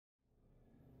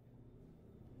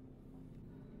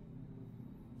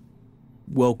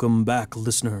Welcome back,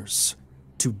 listeners,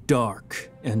 to Dark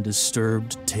and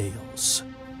Disturbed Tales.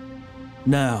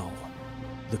 Now,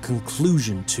 the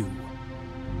conclusion to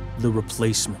The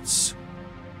Replacements,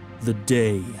 the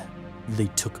day they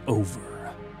took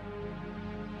over.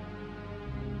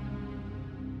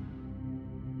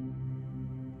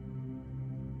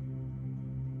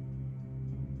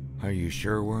 Are you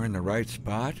sure we're in the right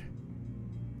spot?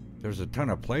 There's a ton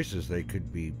of places they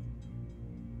could be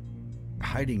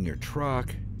hiding your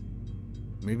truck.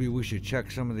 Maybe we should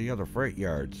check some of the other freight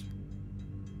yards.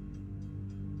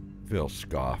 Phil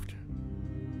scoffed.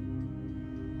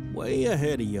 Way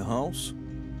ahead of you, Hoss.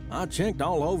 I checked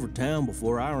all over town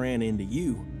before I ran into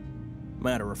you.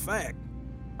 Matter of fact,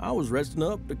 I was resting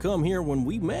up to come here when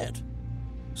we met.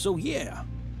 So yeah,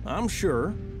 I'm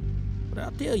sure. But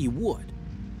I'll tell you what.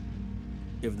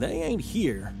 If they ain't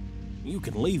here, you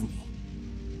can leave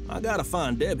me. I gotta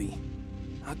find Debbie.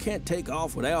 I can't take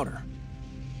off without her.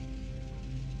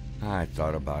 I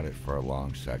thought about it for a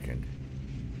long second.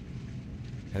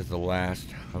 As the last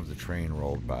of the train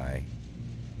rolled by,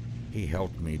 he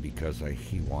helped me because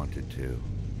he wanted to.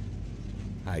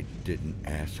 I didn't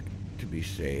ask to be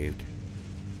saved.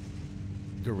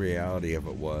 The reality of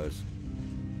it was,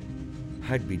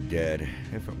 I'd be dead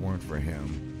if it weren't for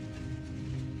him.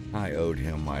 I owed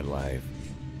him my life.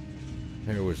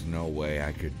 There was no way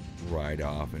I could ride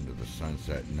off into the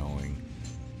sunset knowing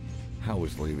I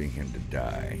was leaving him to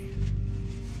die.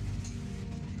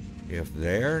 If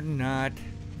they're not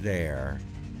there,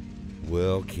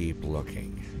 we'll keep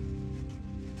looking.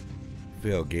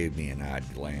 Phil gave me an odd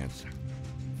glance.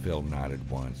 Phil nodded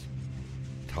once,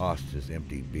 tossed his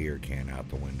empty beer can out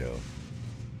the window,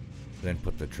 then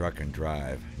put the truck in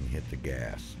drive and hit the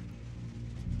gas.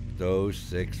 Those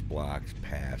 6 blocks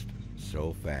passed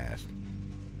so fast,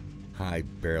 I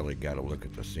barely got a look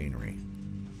at the scenery.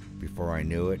 Before I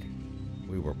knew it,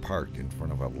 we were parked in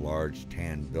front of a large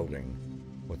tan building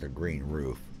with a green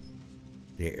roof.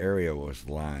 The area was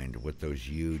lined with those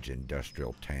huge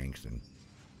industrial tanks and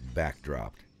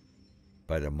backdropped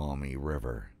by the Maumee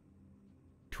River.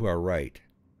 To our right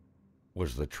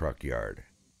was the truck yard,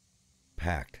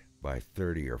 packed by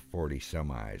 30 or 40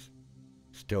 semis,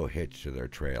 still hitched to their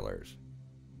trailers.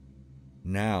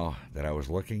 Now that I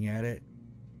was looking at it,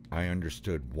 I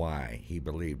understood why he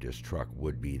believed his truck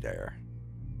would be there.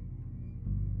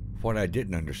 What I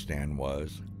didn't understand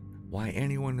was why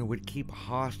anyone would keep a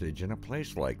hostage in a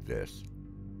place like this.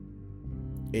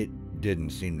 It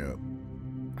didn't seem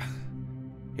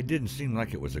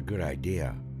like it was a good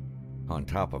idea. On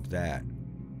top of that,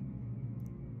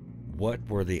 what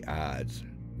were the odds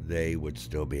they would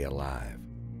still be alive?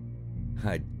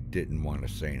 I didn't want to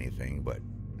say anything, but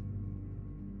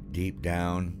deep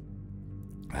down,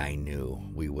 I knew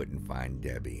we wouldn't find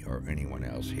Debbie or anyone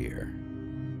else here.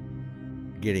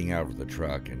 Getting out of the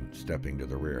truck and stepping to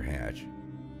the rear hatch,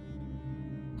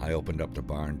 I opened up the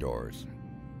barn doors.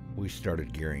 We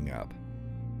started gearing up.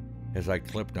 As I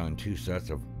clipped on 2 sets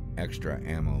of extra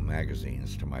ammo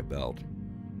magazines to my belt,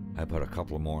 I put a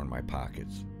couple more in my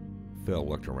pockets. Phil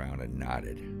looked around and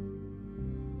nodded.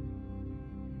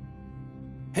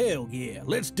 Hell yeah,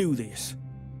 let's do this.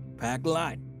 Pack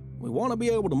light. We want to be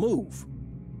able to move.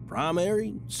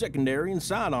 Primary, secondary, and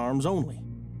sidearms only.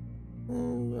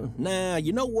 Nah,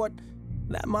 you know what?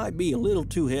 That might be a little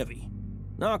too heavy.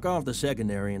 Knock off the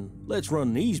secondary and let's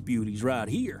run these beauties right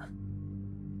here.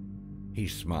 He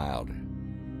smiled,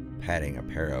 patting a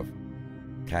pair of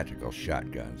tactical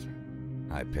shotguns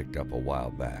I picked up a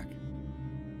while back.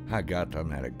 I got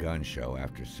them at a gun show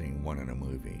after seeing one in a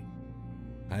movie.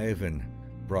 I even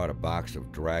brought a box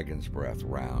of Dragon's Breath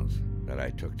rounds that I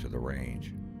took to the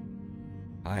range.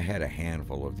 I had a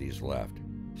handful of these left,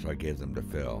 so I gave them to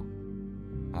Phil.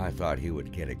 I thought he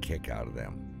would get a kick out of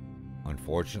them.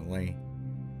 Unfortunately,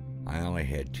 I only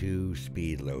had 2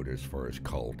 speed loaders for his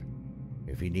Colt.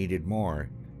 If he needed more,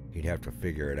 he'd have to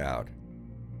figure it out.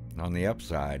 On the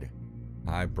upside,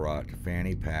 I brought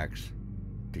fanny packs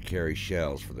to carry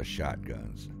shells for the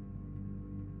shotguns.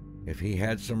 If he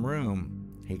had some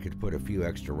room, he could put a few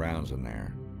extra rounds in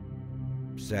there.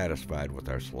 Satisfied with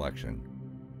our selection,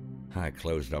 I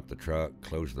closed up the truck,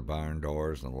 closed the barn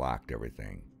doors, and locked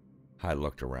everything. I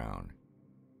looked around.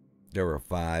 There were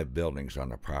 5 buildings on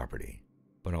the property,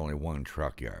 but only 1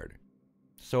 truck yard,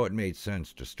 so it made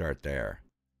sense to start there.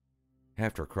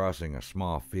 After crossing a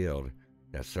small field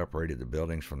that separated the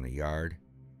buildings from the yard,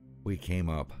 we came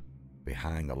up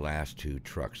behind the last 2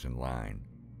 trucks in line.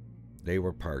 They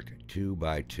were parked 2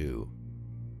 by 2.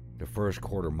 The first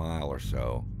quarter mile or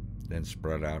so, then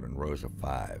spread out in rows of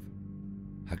 5.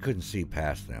 I couldn't see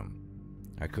past them.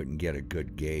 I couldn't get a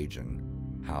good gauge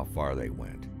on how far they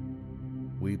went.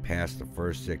 We passed the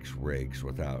first 6 rigs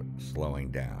without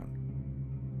slowing down.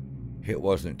 It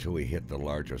wasn't until we hit the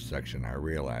larger section I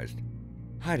realized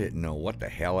I didn't know what the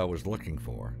hell I was looking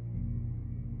for.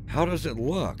 How does it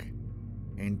look?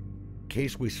 In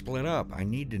case we split up, I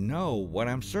need to know what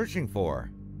I'm searching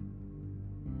for.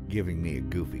 Giving me a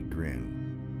goofy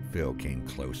grin, Phil came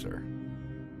closer.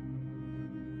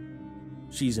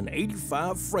 She's an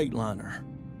 85 Freightliner,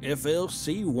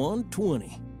 FLC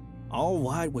 120. All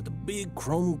white with a big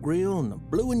chrome grille and a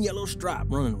blue and yellow stripe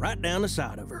running right down the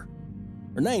side of her.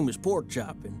 Her name is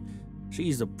Porkchop, and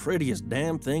she's the prettiest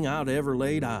damn thing I'd ever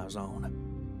laid eyes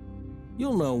on.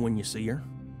 You'll know when you see her.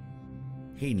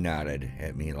 He nodded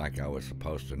at me like I was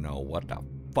supposed to know what the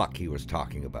fuck he was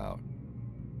talking about,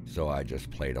 so I just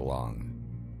played along.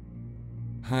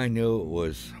 I knew it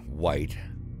was white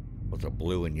with a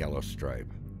blue and yellow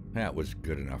stripe. That was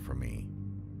good enough for me.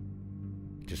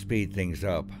 To speed things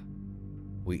up,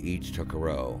 we each took a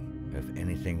row. If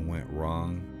anything went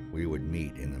wrong, we would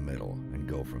meet in the middle and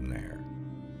go from there.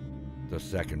 The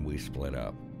second we split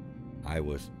up, I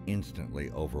was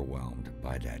instantly overwhelmed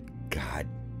by that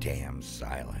goddamn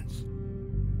silence.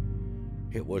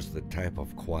 It was the type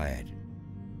of quiet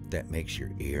that makes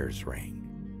your ears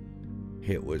ring.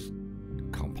 It was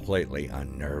completely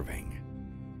unnerving.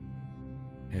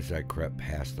 As I crept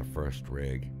past the first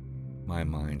rig, my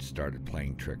mind started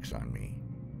playing tricks on me.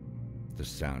 The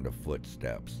sound of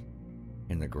footsteps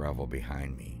in the gravel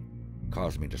behind me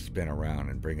caused me to spin around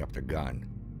and bring up the gun,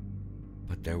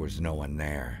 but there was no one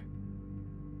there.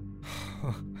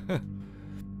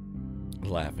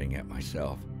 Laughing at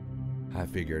myself, I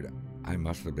figured I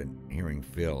must have been hearing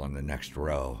Phil on the next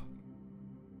row.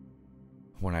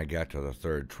 When I got to the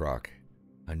third truck,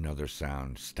 another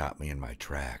sound stopped me in my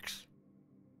tracks.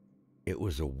 It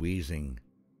was a wheezing,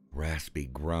 raspy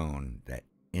groan that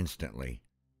instantly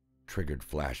triggered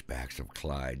flashbacks of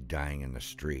Clyde dying in the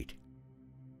street.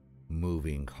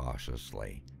 Moving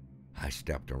cautiously, I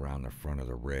stepped around the front of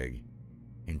the rig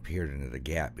and peered into the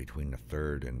gap between the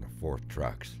third and the fourth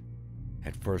trucks.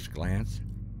 At first glance,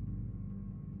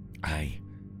 I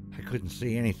couldn't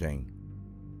see anything.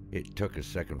 It took a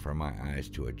second for my eyes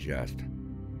to adjust,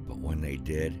 but when they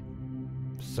did,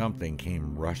 something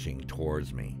came rushing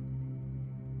towards me.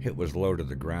 It was low to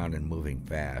the ground and moving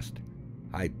fast.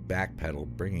 I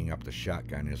backpedaled, bringing up the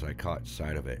shotgun as I caught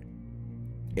sight of it.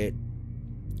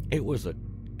 It was a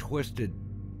twisted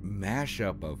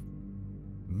mashup of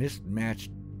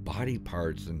mismatched body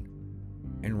parts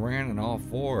and ran on all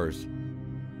fours.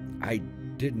 I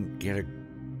didn't get a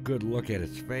good look at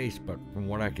its face, but from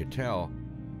what I could tell,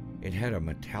 it had a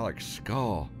metallic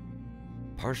skull,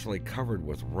 partially covered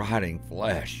with rotting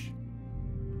flesh.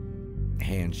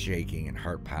 Hands shaking and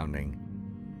heart pounding,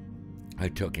 I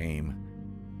took aim,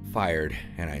 fired,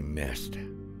 and I missed.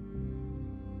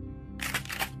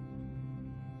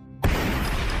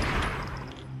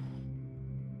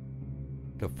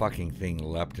 The fucking thing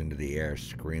leapt into the air,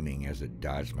 screaming as it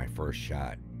dodged my first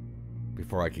shot.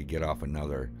 Before I could get off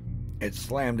another, it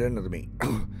slammed into me,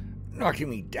 knocking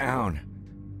me down.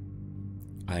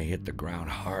 I hit the ground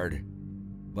hard,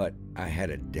 but I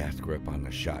had a death grip on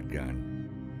the shotgun.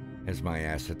 As my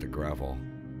ass hit the gravel,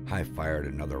 I fired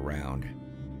another round.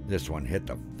 This one hit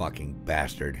the fucking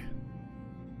bastard.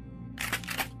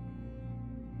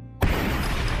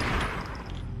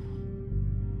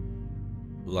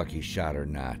 Lucky shot or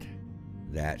not,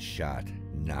 that shot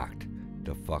knocked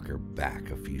the fucker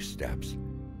back a few steps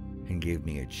and gave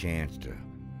me a chance to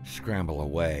scramble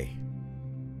away.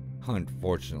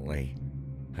 Unfortunately,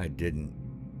 I didn't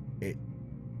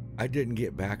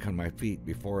get back on my feet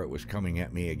before it was coming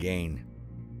at me again.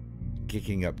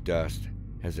 Kicking up dust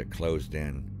as it closed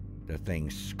in, the thing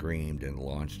screamed and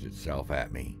launched itself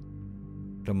at me.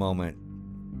 The moment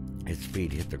its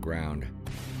feet hit the ground,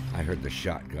 I heard the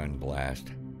shotgun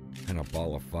blast, and a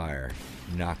ball of fire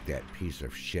knocked that piece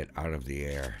of shit out of the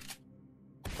air.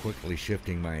 Quickly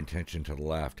shifting my attention to the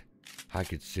left, I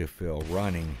could see Phil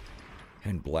running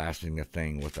and blasting the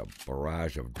thing with a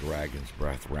barrage of dragon's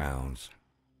breath rounds.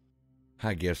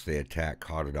 I guess the attack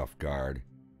caught it off guard,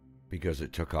 because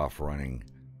it took off running,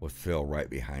 with Phil right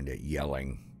behind it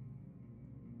yelling,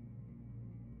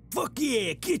 "Fuck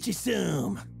yeah, get you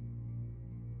some!"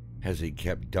 as he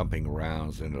kept dumping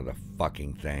rounds into the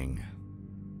fucking thing.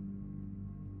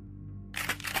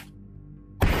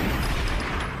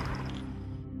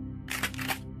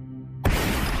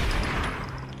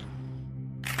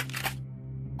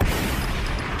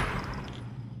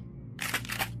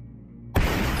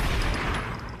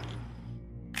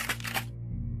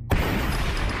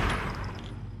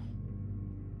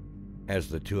 As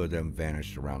the two of them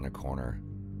vanished around the corner,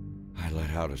 I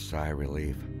let out a sigh of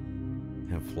relief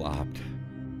and flopped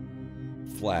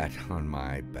flat on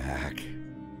my back.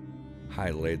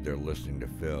 I laid there listening to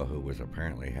Phil, who was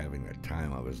apparently having the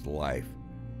time of his life.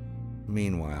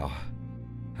 Meanwhile,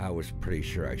 I was pretty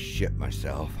sure I shit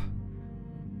myself.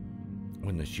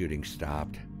 When the shooting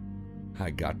stopped, I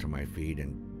got to my feet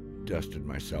and dusted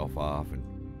myself off, and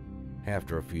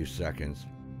after a few seconds,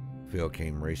 Phil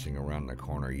came racing around the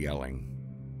corner yelling,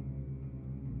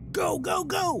 "Go, go,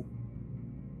 go!"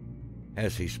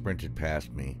 As he sprinted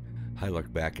past me, I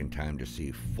looked back in time to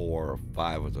see 4 or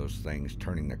 5 of those things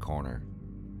turning the corner.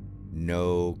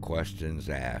 No questions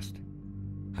asked.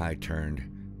 I turned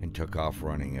and took off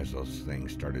running as those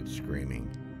things started screaming.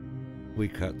 We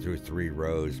cut through 3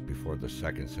 rows before the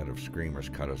second set of screamers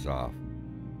cut us off.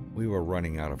 We were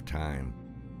running out of time.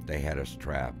 They had us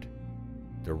trapped.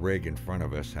 The rig in front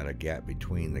of us had a gap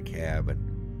between the cab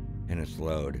and its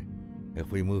load.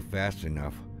 If we moved fast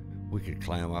enough, we could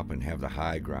climb up and have the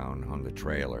high ground on the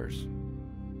trailers.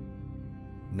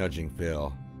 Nudging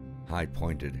Phil, I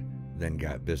pointed, then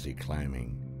got busy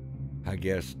climbing. I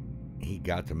guess he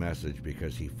got the message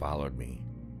because he followed me.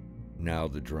 Now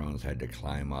the drones had to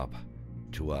climb up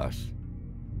to us.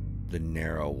 The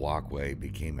narrow walkway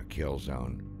became a kill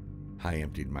zone. I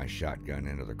emptied my shotgun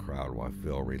into the crowd while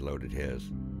Phil reloaded his.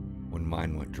 When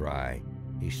mine went dry,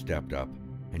 he stepped up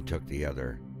and took the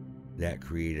other. That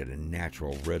created a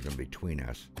natural rhythm between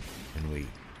us, and we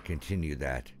continued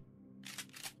that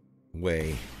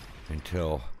way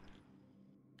until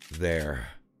there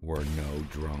were no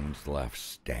drones left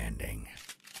standing.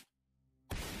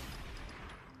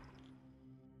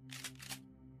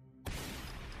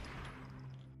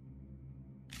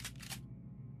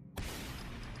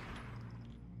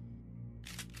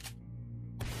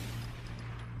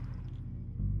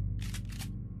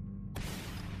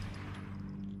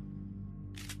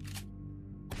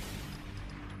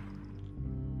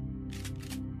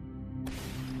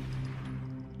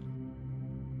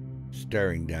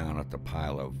 Staring down at the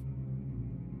pile of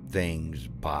things,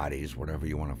 bodies, whatever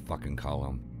you want to fucking call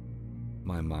them,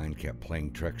 my mind kept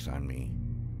playing tricks on me.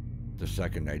 The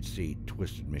second I'd see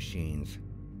twisted machines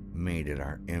made at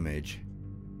our image,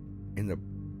 in the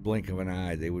blink of an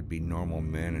eye they would be normal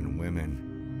men and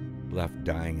women left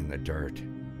dying in the dirt.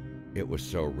 It was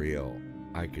so real.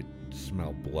 I could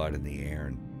smell blood in the air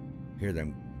and hear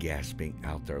them gasping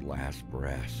out their last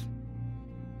breaths.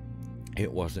 It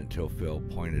wasn't till Phil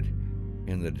pointed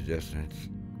in the distance.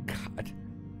 God,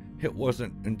 it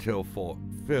wasn't until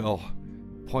Phil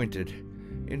pointed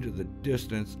into the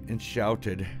distance and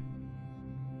shouted,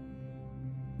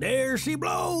 "There she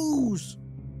blows!"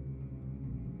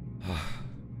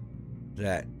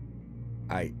 that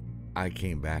I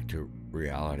came back to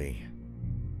reality.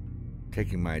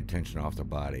 Taking my attention off the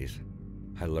bodies,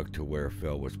 I looked to where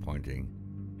Phil was pointing,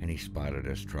 and he spotted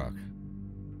his truck.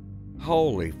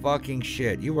 Holy fucking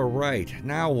shit, you were right.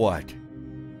 Now what?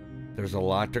 There's a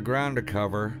lot of ground to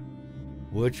cover.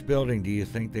 Which building do you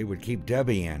think they would keep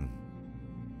Debbie in?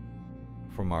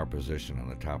 From our position on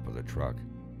the top of the truck,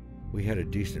 we had a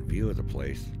decent view of the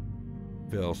place.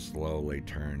 Phil slowly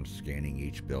turned, scanning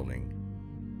each building,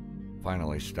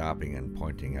 finally stopping and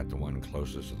pointing at the one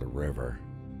closest to the river.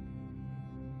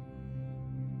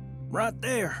 "Right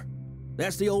there.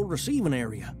 That's the old receiving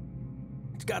area.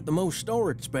 It's got the most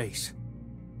storage space.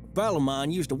 A pal of mine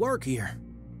used to work here.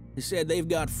 He said they've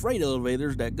got freight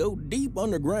elevators that go deep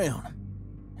underground.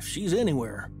 If she's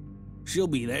anywhere, she'll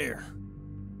be there."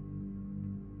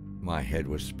 My head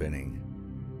was spinning.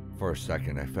 For a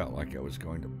second, I felt like I was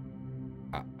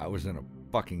I was in a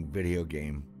fucking video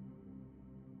game.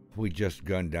 We just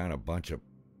gunned down a bunch of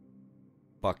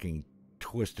fucking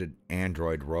twisted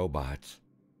android robots.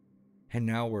 And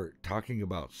now we're talking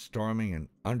about storming an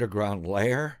underground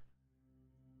lair?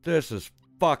 This is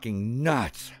fucking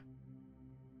nuts.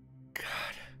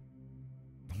 God.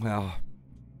 Well,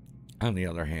 on the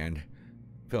other hand,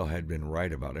 Phil had been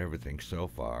right about everything so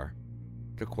far.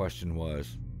 The question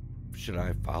was, should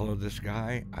I follow this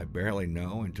guy I barely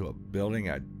know into a building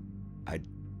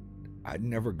I'd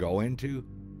never go into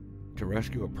to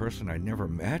rescue a person I'd never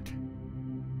met?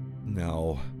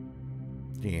 No.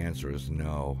 The answer is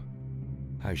no.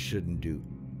 I shouldn't do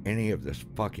any of this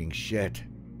fucking shit.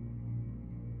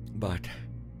 But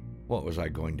what was I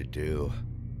going to do?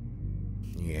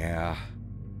 Yeah,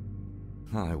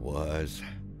 I was.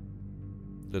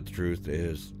 The truth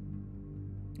is,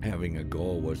 having a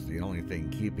goal was the only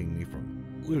thing keeping me from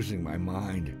losing my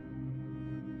mind.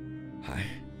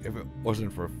 If it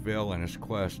wasn't for Phil and his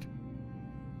quest,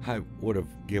 I would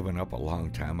have given up a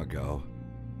long time ago.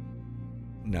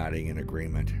 Nodding in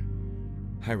agreement,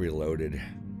 I reloaded,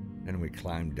 Then we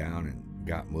climbed down and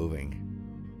got moving.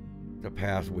 The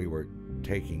path we were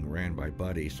taking ran by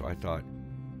Buddy, so I thought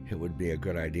it would be a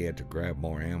good idea to grab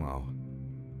more ammo.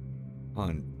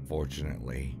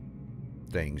 Unfortunately,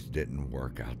 things didn't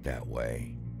work out that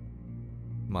way.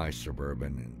 My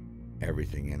Suburban and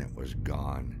everything in it was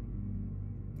gone.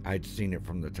 I'd seen it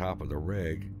from the top of the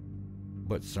rig,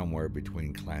 but somewhere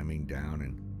between climbing down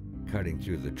and cutting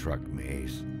through the truck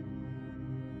maze,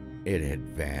 it had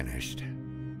vanished.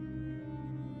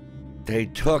 They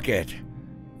took it.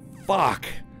 Fuck!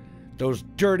 Those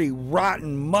dirty,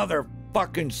 rotten,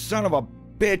 motherfucking son of a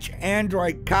bitch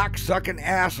android cocksucking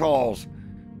assholes!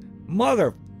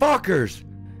 Motherfuckers!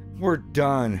 We're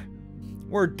done.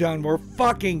 We're done. We're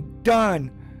fucking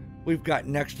done. We've got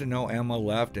next to no ammo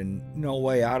left and no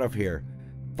way out of here.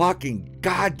 Fucking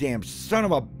goddamn son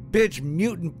of a bitch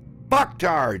mutant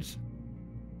fucktards!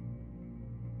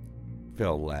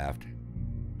 Phil laughed,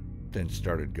 then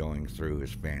started going through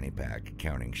his fanny pack,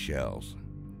 counting shells.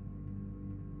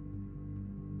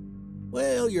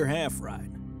 Well, you're half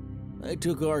right. They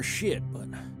took our shit, but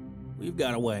we've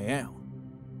got a way out.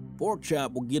 Pork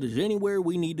chop will get us anywhere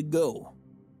we need to go.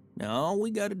 Now all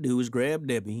we gotta do is grab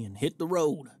Debbie and hit the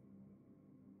road.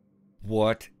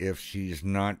 What if she's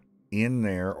not in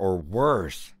there, or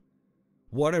worse?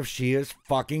 What if she is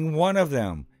fucking one of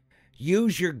them?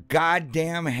 Use your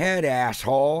goddamn head,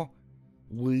 asshole.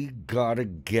 We gotta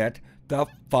get the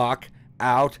fuck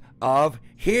out of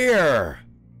here.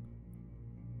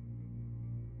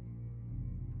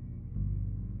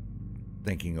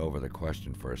 Thinking over the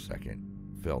question for a second,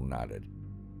 Phil nodded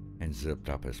and zipped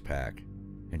up his pack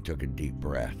and took a deep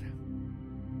breath.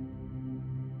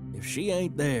 If she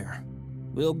ain't there,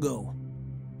 we'll go.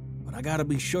 But I gotta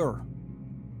be sure.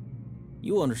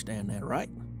 You understand that, right?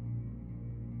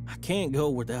 I can't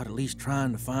go without at least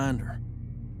trying to find her.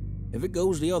 If it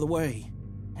goes the other way,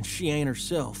 and she ain't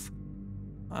herself,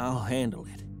 I'll handle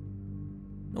it.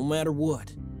 No matter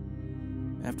what.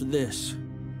 After this,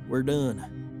 we're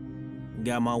done.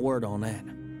 Got my word on that.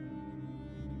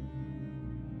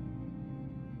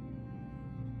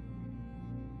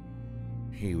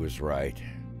 He was right.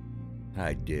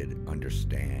 I did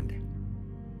understand.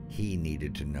 He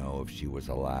needed to know if she was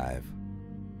alive.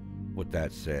 With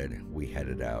that said, we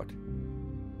headed out.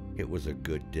 It was a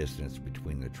good distance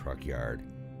between the truck yard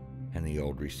and the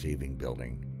old receiving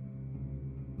building.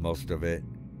 Most of it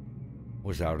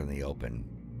was out in the open.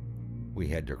 We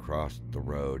had to cross the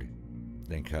road,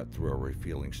 then cut through a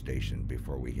refueling station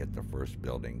before we hit the first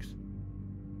buildings.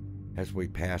 As we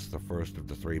passed the first of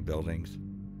the three buildings,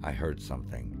 I heard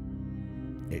something.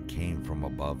 It came from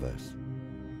above us.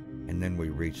 And then we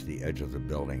reached the edge of the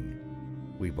building.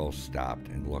 We both stopped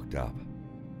and looked up,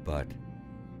 but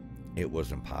it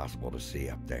was impossible to see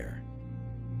up there.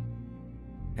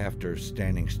 After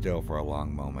standing still for a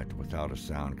long moment without a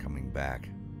sound coming back,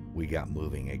 we got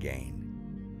moving again.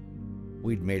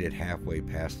 We'd made it halfway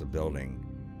past the building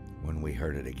when we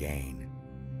heard it again.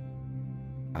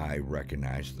 I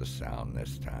recognized the sound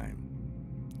this time.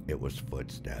 It was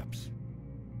footsteps.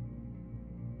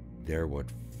 There were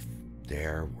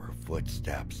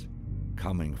footsteps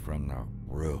coming from the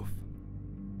roof.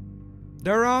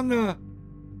 They're on the...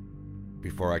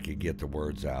 Before I could get the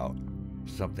words out,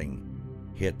 something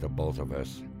hit the both of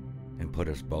us and put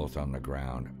us both on the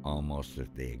ground almost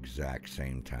at the exact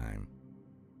same time.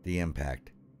 The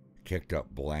impact kicked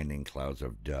up blinding clouds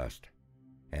of dust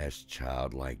as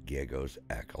childlike giggles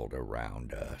echoed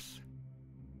around us.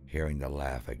 Hearing the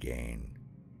laugh again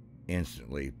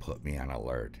instantly put me on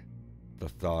alert. The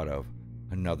thought of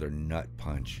another nut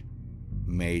punch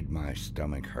made my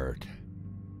stomach hurt.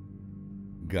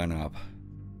 Gun up.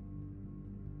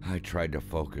 I tried to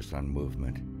focus on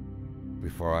movement.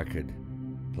 Before I could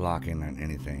lock in on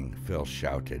anything, Phil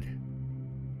shouted,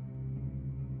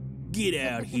 Get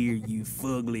out here, you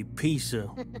fugly piece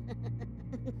of...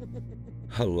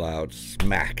 A loud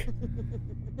smack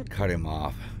cut him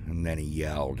off, and then he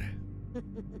yelled,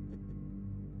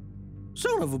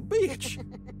 Son of a bitch!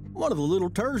 One of the little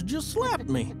turds just slapped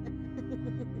me.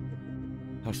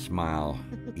 A smile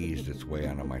eased its way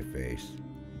onto my face.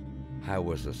 I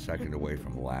was a second away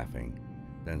from laughing,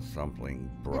 then something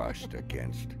brushed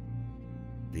against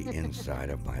the inside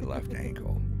of my left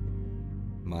ankle.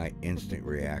 My instant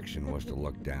reaction was to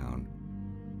look down.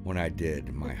 When I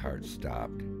did, my heart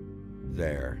stopped.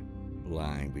 There,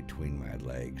 lying between my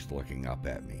legs, looking up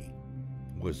at me,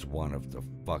 was one of the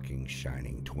fucking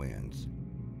shining twins.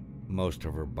 Most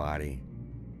of her body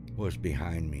was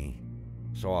behind me,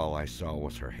 so all I saw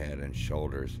was her head and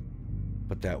shoulders,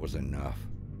 but that was enough.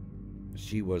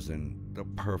 She was in the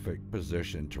perfect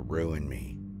position to ruin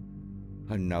me.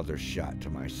 Another shot to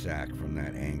my sack from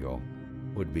that angle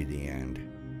would be the end.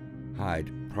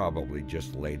 I'd probably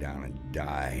just lay down and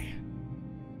die.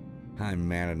 I'm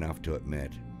man enough to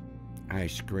admit, I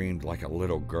screamed like a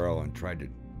little girl and tried to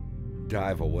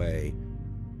dive away,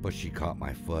 but she caught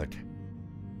my foot.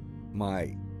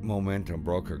 My momentum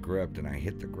broke her grip and I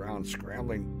hit the ground,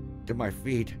 scrambling to my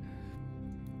feet,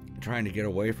 trying to get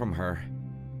away from her.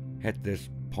 At this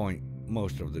point,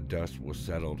 most of the dust was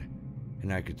settled,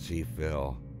 and I could see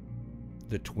Phil.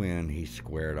 The twin he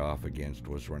squared off against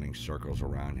was running circles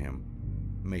around him,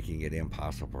 making it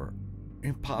impossible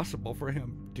for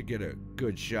him to get a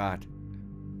good shot.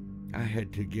 I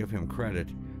had to give him credit.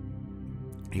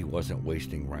 He wasn't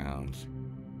wasting rounds.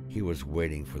 He was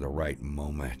waiting for the right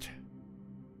moment.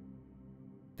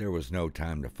 There was no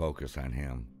time to focus on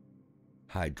him.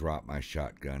 I dropped my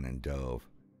shotgun and dove.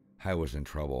 I was in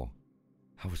trouble.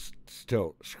 I was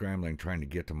still scrambling, trying to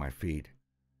get to my feet.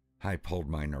 I pulled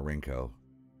my Norinco.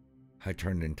 I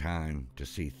turned in time to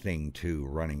see Thing 2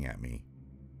 running at me.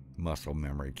 Muscle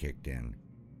memory kicked in.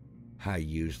 I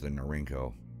used the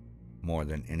Norinco more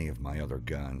than any of my other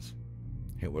guns.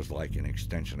 It was like an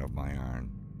extension of my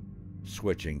arm,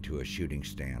 switching to a shooting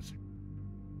stance.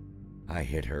 I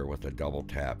hit her with a double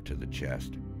tap to the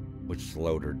chest, which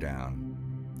slowed her down.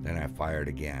 Then I fired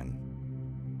again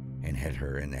and hit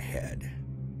her in the head.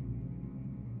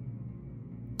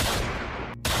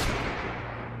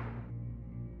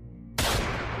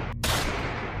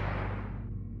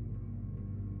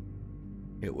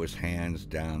 It was hands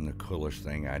down the coolest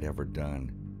thing I'd ever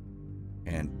done,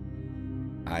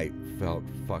 and I felt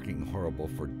fucking horrible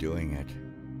for doing it.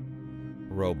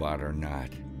 Robot or not,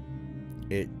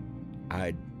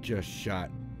 I'd just shot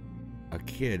a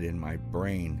kid in my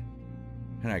brain,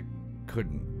 and I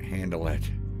couldn't handle it.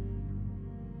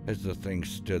 As the thing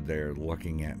stood there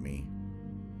looking at me,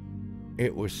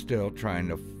 it was still trying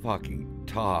to fucking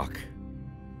talk.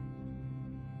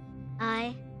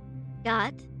 I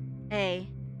got a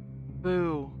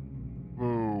boo.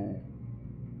 Boo.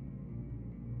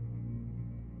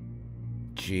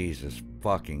 Jesus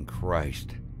fucking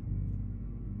Christ.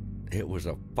 It was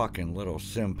a fucking little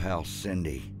Simpal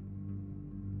Cindy.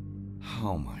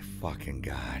 Oh my fucking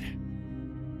God.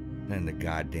 Then the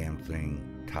goddamn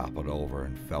thing toppled over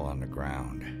and fell on the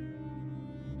ground.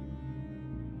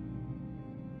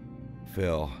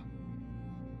 Phil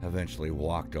eventually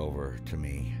walked over to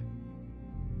me.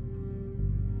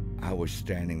 I was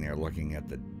standing there looking at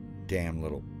the damn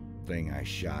little thing I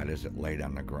shot as it laid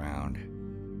on the ground.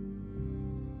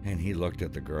 And he looked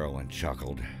at the girl and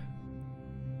chuckled.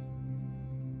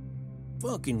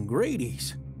 Fucking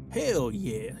Grady's. Hell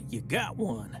yeah, you got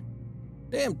one.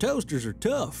 Damn toasters are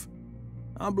tough.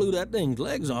 I blew that thing's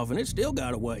legs off and it still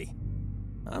got away.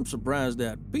 I'm surprised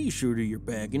that pea shooter you're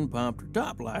packing popped her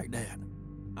top like that.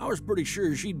 I was pretty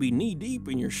sure she'd be knee-deep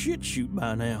in your shit chute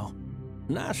by now.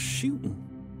 Nice shooting.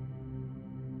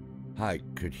 I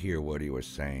could hear what he was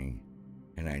saying,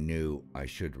 and I knew I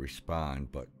should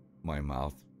respond, but my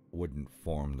mouth wouldn't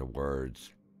form the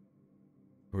words.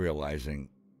 Realizing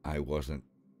I wasn't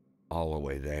all the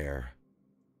way there,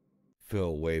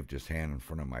 Phil waved his hand in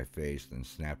front of my face, then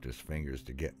snapped his fingers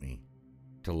to get me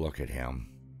to look at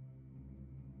him.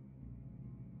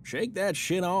 Shake that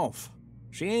shit off.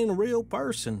 She ain't a real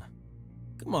person.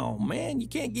 Come on, man, you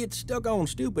can't get stuck on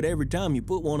stupid every time you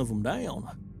put one of them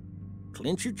down.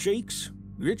 Clench your cheeks,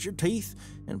 grit your teeth,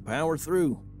 and power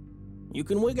through. You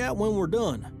can wig out when we're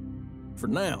done. For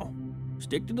now,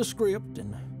 stick to the script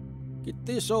and get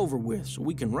this over with so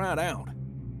we can ride out.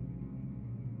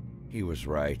 He was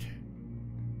right.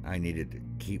 I needed to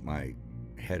keep my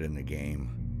head in the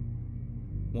game.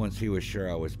 Once he was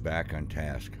sure I was back on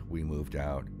task, we moved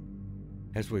out.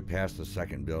 As we passed the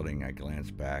second building, I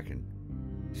glanced back and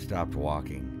stopped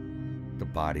walking. The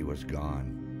body was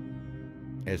gone.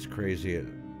 As crazy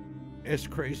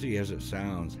as it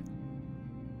sounds,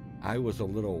 I was a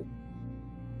little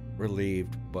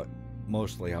relieved, but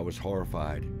mostly I was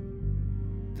horrified.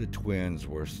 The twins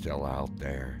were still out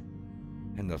there,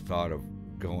 and the thought of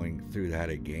going through that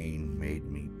again made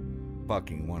me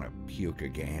fucking want to puke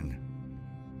again.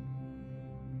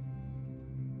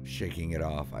 Shaking it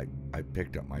off, I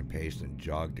picked up my pace and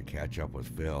jogged to catch up with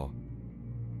Phil.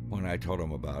 When I told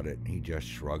him about it, he just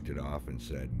shrugged it off and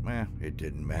said, it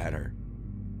didn't matter.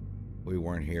 We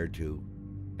weren't here to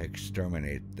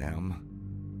exterminate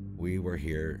them. We were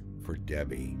here for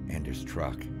Debbie and his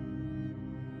truck.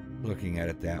 Looking at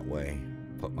it that way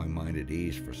put my mind at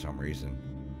ease for some reason,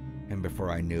 and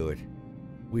before I knew it,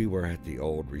 we were at the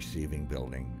old receiving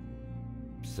building.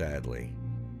 Sadly,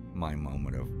 my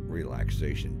moment of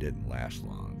relaxation didn't last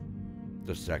long.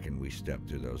 The second we stepped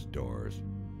through those doors,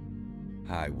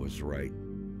 I was right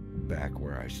back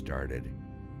where I started.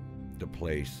 The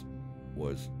place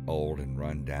was old and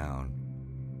run down.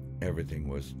 Everything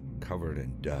was covered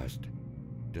in dust.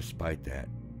 Despite that,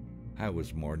 I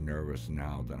was more nervous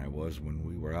now than I was when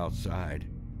we were outside.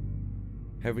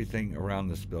 Everything around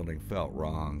this building felt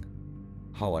wrong.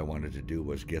 All I wanted to do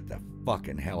was get the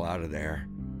fucking hell out of there.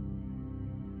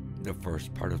 The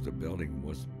first part of the building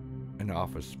was an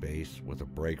office space with a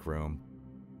break room,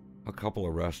 a couple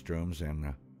of restrooms,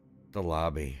 and the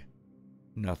lobby.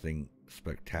 Nothing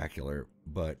spectacular,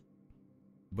 but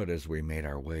as we made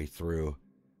our way through,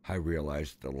 I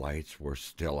realized the lights were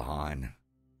still on.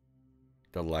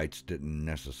 The lights didn't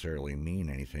necessarily mean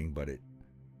anything, but it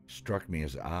struck me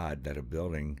as odd that a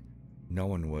building no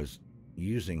one was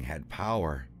using had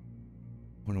power.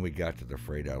 When we got to the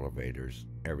freight elevators,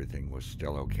 everything was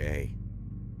still okay.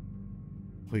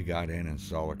 We got in and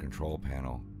saw the control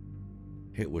panel.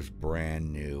 It was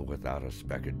brand new without a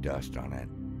speck of dust on it.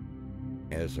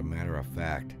 As a matter of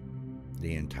fact,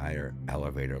 the entire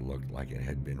elevator looked like it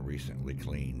had been recently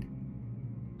cleaned.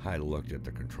 I looked at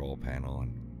the control panel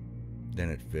and then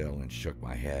at Phil and shook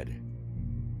my head.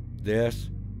 This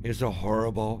is a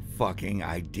horrible fucking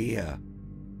idea.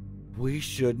 We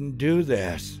shouldn't do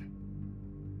this.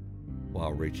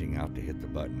 While reaching out to hit the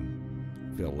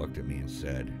button, Phil looked at me and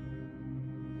said,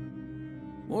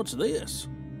 What's this?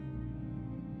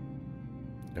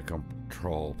 The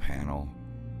control panel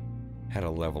had a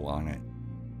level on it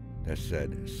that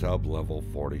said sub-level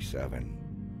 47.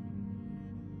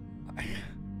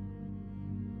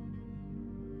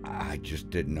 I just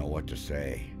didn't know what to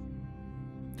say.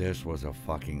 This was a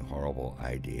fucking horrible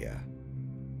idea.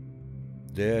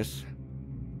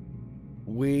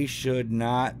 We should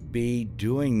not be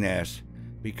doing this,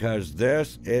 because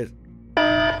this is...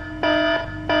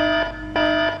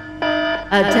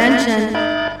 Attention,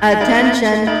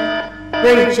 attention,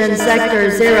 breach in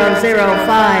Sector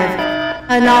 005,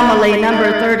 anomaly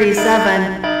number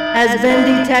 37, has been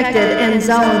detected in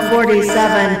Zone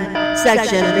 47,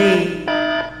 Section B.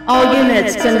 All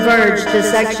units converge to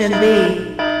Section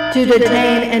B to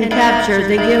detain and capture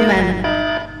the human.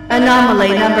 Anomaly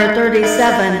number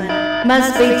 37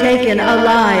 must be taken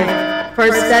alive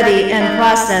for study and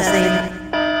processing.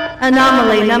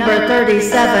 Anomaly number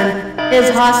 37 is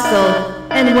hostile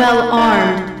and well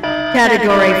armed.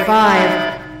 Category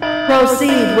 5.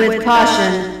 Proceed with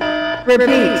caution.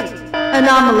 Repeat.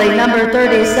 Anomaly number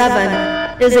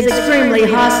 37 is extremely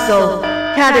hostile.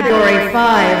 Category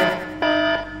 5.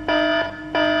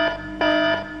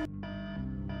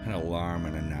 An alarm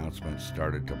and announcement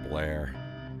started to blare,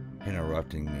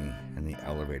 interrupting me, and the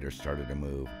elevator started to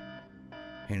move.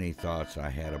 Any thoughts I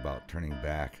had about turning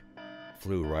back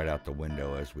flew right out the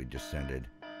window as we descended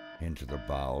into the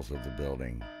bowels of the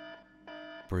building.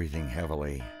 Breathing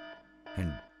heavily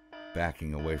and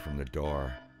backing away from the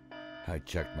door, I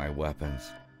checked my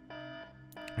weapons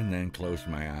and then closed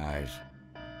my eyes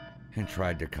and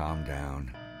tried to calm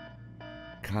down.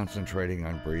 Concentrating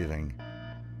on breathing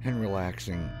and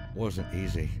relaxing wasn't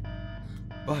easy,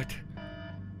 but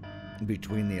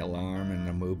between the alarm and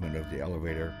the movement of the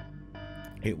elevator,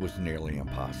 it was nearly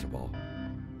impossible.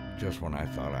 Just when I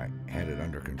thought I had it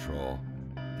under control,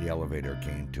 the elevator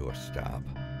came to a stop.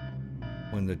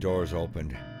 When the doors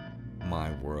opened,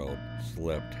 my world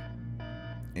slipped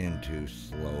into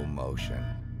slow motion.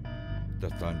 The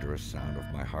thunderous sound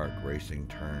of my heart racing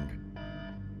turned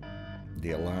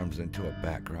the alarms into a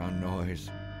background noise.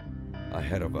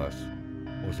 Ahead of us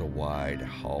was a wide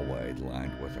hallway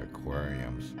lined with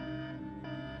aquariums.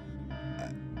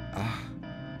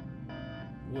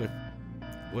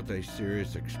 With a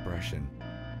serious expression,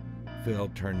 Phil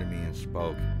turned to me and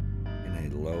spoke in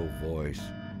a low voice,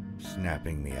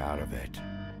 snapping me out of it.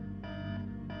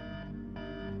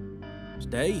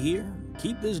 Stay here.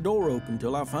 Keep this door open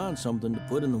till I find something to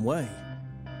put in the way.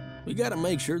 We gotta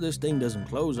make sure this thing doesn't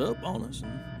close up on us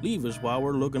and leave us while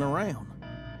we're looking around.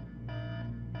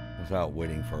 Without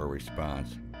waiting for a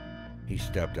response, he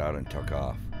stepped out and took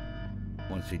off.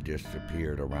 Once he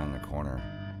disappeared around the corner,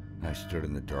 I stood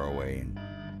in the doorway and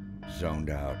zoned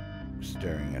out,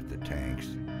 staring at the tanks.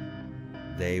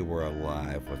 They were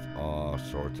alive with all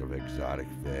sorts of exotic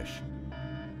fish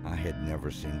I had never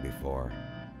seen before.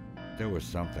 There was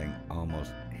something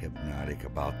almost hypnotic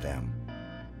about them.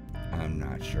 I'm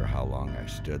not sure how long I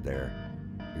stood there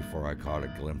before I caught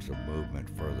a glimpse of movement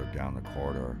further down the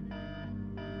corridor.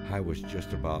 I was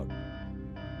just about...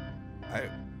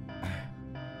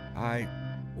 I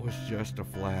was just a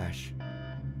flash.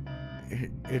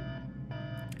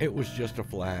 It was just a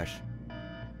flash,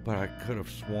 but I could have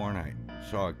sworn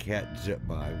saw a cat zip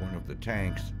by one of the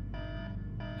tanks.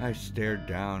 I stared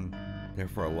down there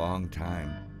for a long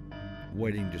time,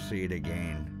 waiting to see it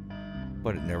again,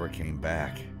 but it never came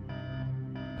back.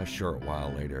 A short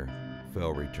while later,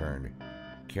 Phil returned,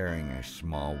 carrying a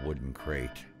small wooden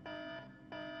crate.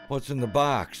 "What's in the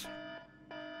box?"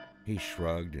 He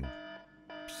shrugged and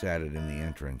sat it in the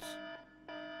entrance.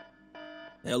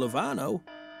 Hell if I know.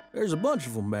 There's a bunch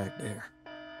of them back there.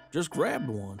 Just grabbed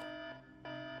one.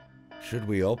 "Should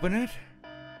we open it?"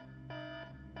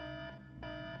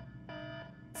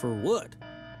 For what?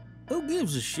 Who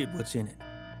gives a shit what's in it?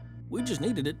 We just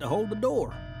needed it to hold the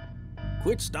door.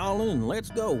 Quit stalling and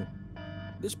let's go.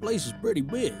 This place is pretty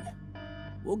big.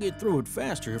 We'll get through it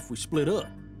faster if we split up.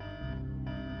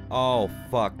 "Oh,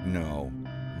 fuck no.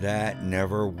 That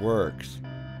never works.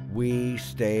 We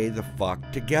stay the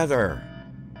fuck together."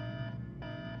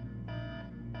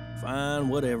 Fine,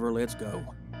 whatever, let's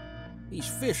go. These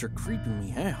fish are creeping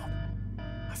me out.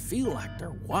 I feel like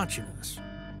they're watching us.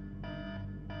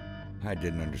 I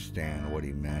didn't understand what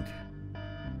he meant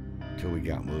till we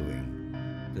got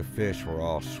moving. The fish were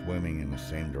all swimming in the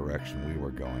same direction we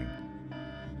were going.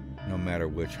 No matter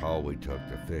which haul we took,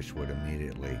 the fish would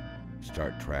immediately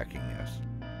start tracking us.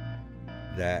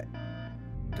 The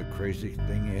crazy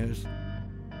thing is,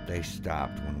 they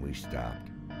stopped when we stopped.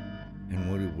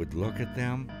 And when we would look at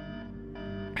them,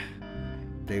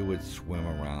 they would swim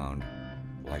around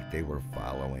like they were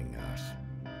following us.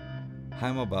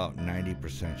 I'm about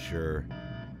 90% sure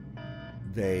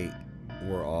they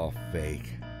were all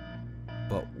fake,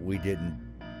 but we didn't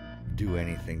do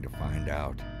anything to find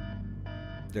out.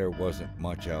 There wasn't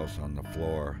much else on the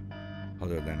floor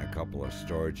other than a couple of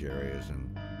storage areas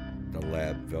and the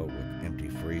lab filled with empty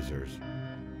freezers.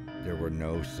 There were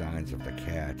no signs of the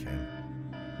cat, and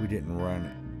we didn't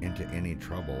run into any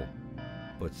trouble,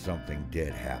 but something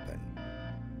did happen.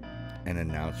 An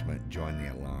announcement joined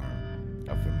the alarm.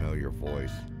 A familiar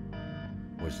voice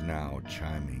was now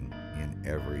chiming in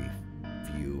every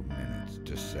few minutes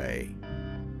to say,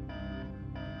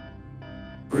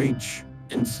 "Breach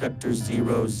in Sector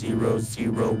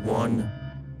 0001.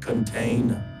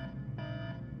 Contain."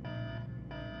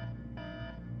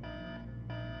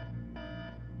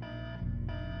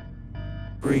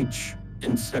 "Breach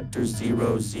in Sector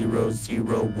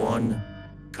 0001.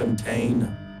 Contain."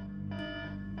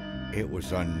 It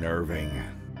was unnerving,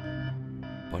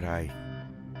 but I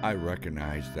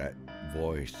recognized that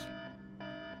voice,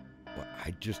 but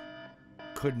I just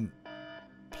couldn't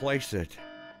place it.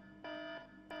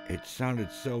 It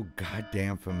sounded so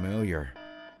goddamn familiar.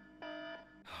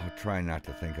 I'll try not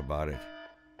to think about it.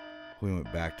 We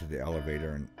went back to the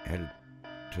elevator and headed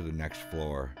to the next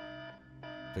floor.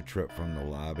 The trip from the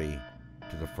lobby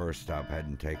to the first stop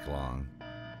hadn't taken long,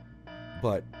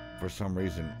 but for some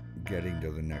reason, getting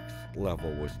to the next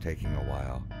level was taking a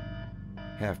while.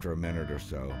 After a minute or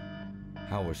so,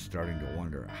 I was starting to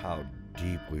wonder how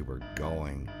deep we were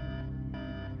going.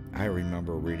 I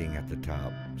remember reading at the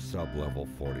top, sub-level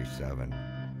 47.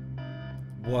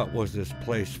 What was this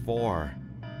place for?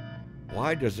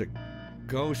 Why does it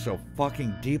go so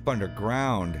fucking deep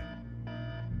underground?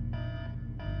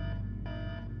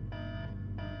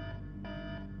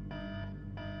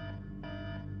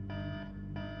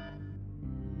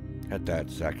 At that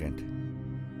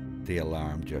second, the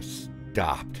alarm just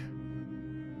stopped,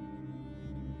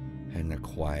 and the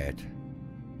quiet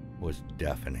was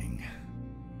deafening.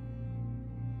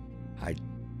 I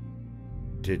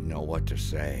didn't know what to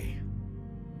say.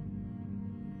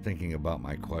 Thinking about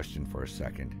my question for a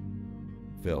second,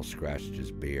 Phil scratched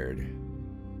his beard.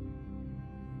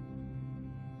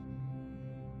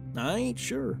 I ain't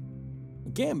sure.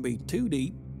 It can't be too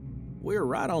deep. We're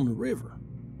right on the river.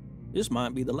 This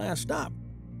might be the last stop.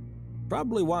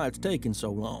 Probably why it's taking so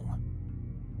long.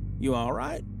 You all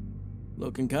right?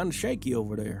 Looking kind of shaky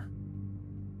over there.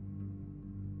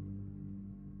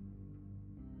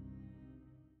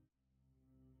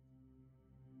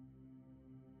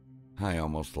 I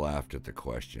almost laughed at the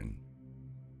question.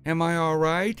 Am I all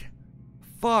right?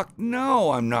 Fuck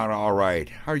no, I'm not all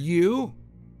right. Are you?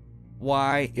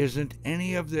 Why isn't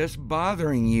any of this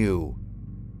bothering you?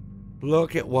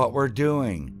 Look at what we're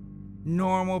doing.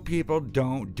 Normal people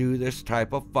don't do this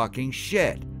type of fucking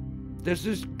shit. This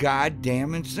is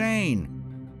goddamn insane.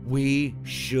 We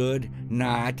should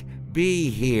not be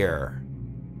here.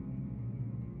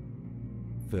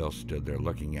 Phil stood there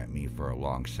looking at me for a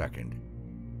long second,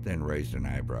 then raised an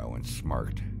eyebrow and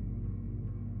smirked.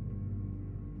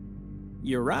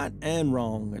 You're right and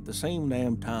wrong at the same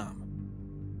damn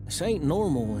time. This ain't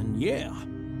normal, and yeah,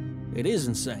 it is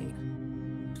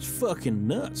insane. It's fucking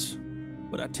nuts.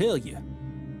 But I tell you,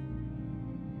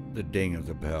 The ding of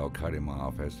the bell cut him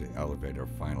off as the elevator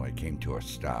finally came to a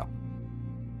stop.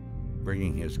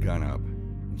 Bringing his gun up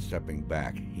and stepping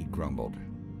back, he grumbled.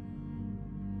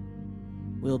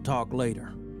 We'll talk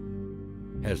later.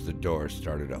 As the door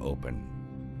started to open,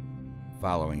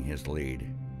 following his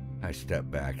lead, I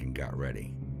stepped back and got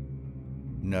ready.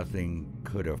 Nothing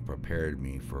could have prepared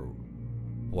me for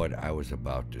what I was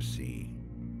about to see.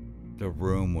 The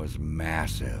room was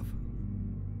massive.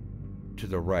 To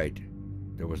the right,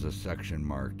 there was a section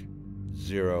marked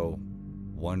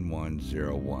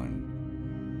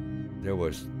 01101. There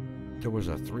was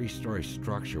a 3-story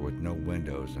structure with no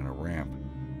windows and a ramp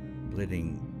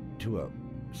leading to a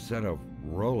set of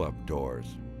roll-up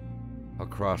doors.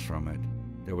 Across from it,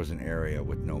 there was an area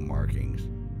with no markings,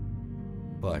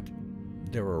 but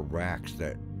there were racks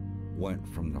that went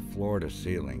from the floor to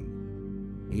ceiling.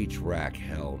 Each rack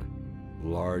held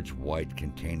large white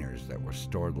containers that were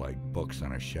stored like books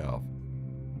on a shelf.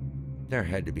 There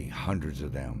had to be hundreds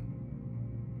of them.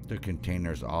 The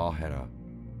containers all had a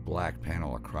black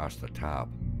panel across the top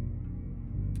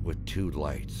with 2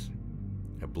 lights,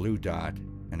 a blue dot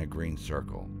and a green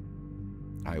circle.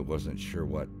 I wasn't sure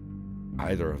what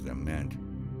either of them meant,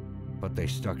 but they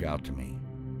stuck out to me.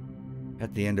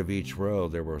 At the end of each row,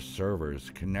 there were servers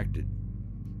connected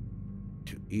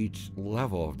to each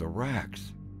level of the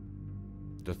racks.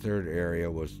 The third area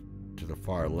was to the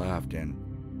far left, and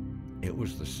it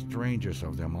was the strangest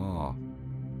of them all.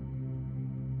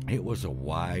 It was a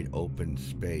wide open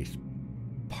space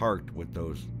parked with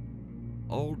those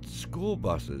old school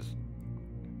buses.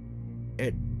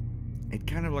 It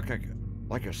kind of looked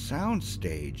like a sound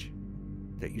stage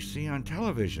that you see on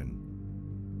television.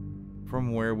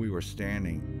 From where we were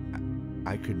standing,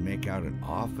 I could make out an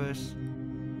office,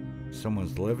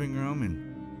 someone's living room,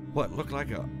 and what looked like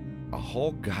a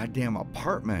whole goddamn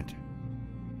apartment.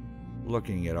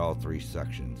 Looking at all 3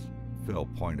 sections, Phil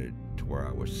pointed to where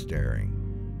I was staring.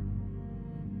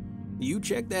 You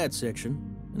check that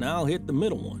section, and I'll hit the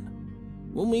middle one.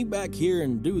 We'll meet back here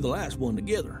and do the last one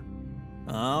together.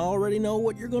 I already know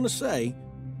what you're gonna say,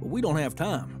 but we don't have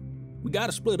time. We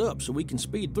gotta split up so we can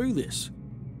speed through this.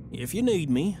 If you need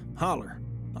me, holler.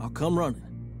 I'll come running.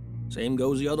 Same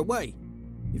goes the other way.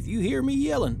 If you hear me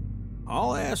yelling,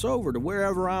 I'll ass over to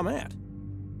wherever I'm at.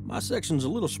 My section's a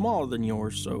little smaller than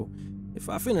yours, so if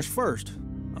I finish first,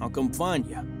 I'll come find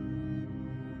you.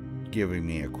 Giving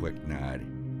me a quick nod,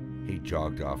 he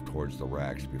jogged off towards the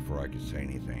racks before I could say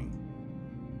anything.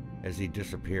 As he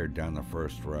disappeared down the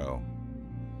first row,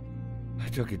 I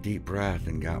took a deep breath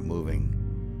and got moving.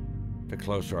 The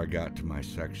closer I got to my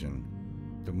section,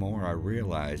 the more I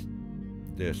realized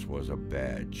this was a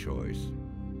bad choice.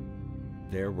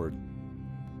 There were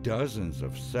dozens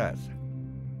of sets.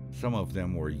 Some of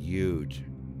them were huge.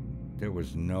 There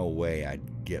was no way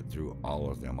I'd get through all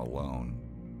of them alone.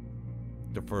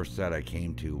 The first set I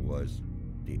came to was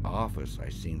the office I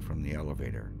seen from the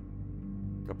elevator.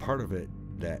 The part of it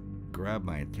that grabbed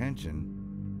my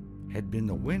attention had been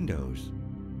the windows.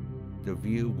 The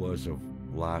view was of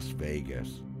Las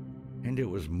Vegas, and it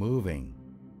was moving.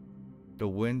 The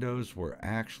windows were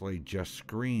actually just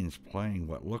screens playing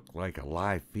what looked like a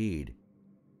live feed.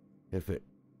 If it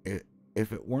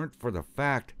weren't for the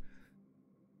fact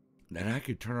that I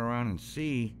could turn around and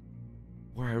see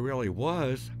where I really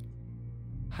was,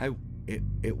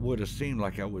 it would have seemed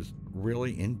like I was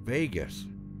really in Vegas.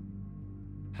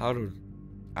 Out of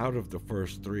the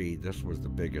first 3, this was the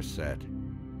biggest set.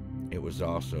 It was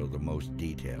also the most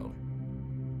detailed.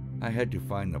 I had to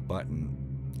find the button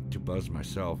to buzz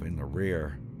myself in the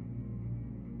rear.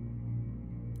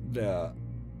 That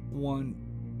one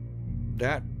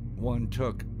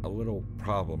took a little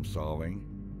problem solving.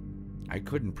 I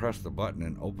couldn't press the button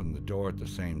and open the door at the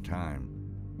same time.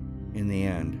 In the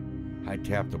end, I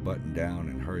tapped the button down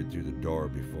and hurried through the door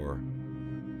before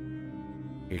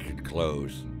it could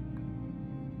close.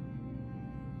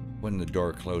 When the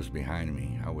door closed behind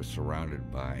me, I was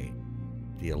surrounded by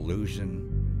the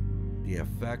illusion. The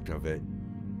effect of it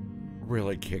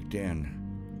really kicked in.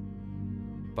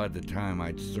 By the time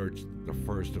I'd searched the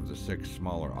first of the 6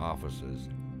 smaller offices,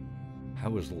 I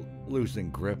was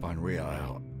losing grip on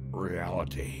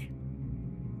reality.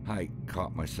 I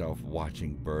caught myself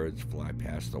watching birds fly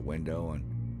past the window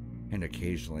and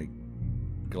occasionally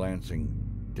glancing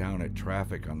down at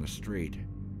traffic on the street.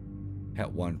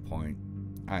 At one point,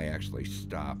 I actually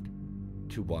stopped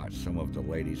to watch some of the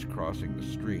ladies crossing the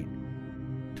street,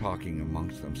 talking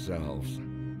amongst themselves.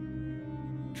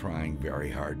 Trying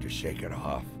very hard to shake it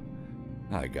off,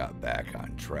 I got back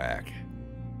on track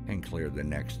and cleared the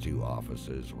next 2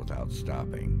 offices without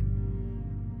stopping.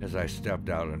 As I stepped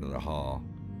out into the hall,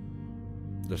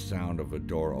 The sound of a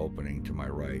door opening to my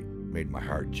right made my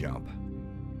heart jump.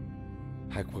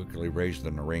 I quickly raised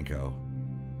the Norinco.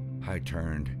 I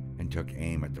turned and took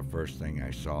aim at the first thing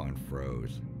I saw and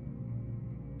froze.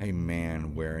 A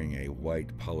man wearing a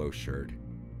white polo shirt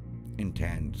and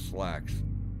tan slacks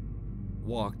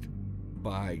walked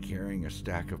by carrying a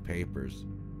stack of papers.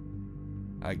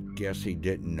 I guess he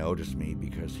didn't notice me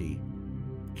because he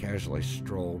casually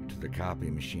strolled to the copy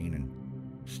machine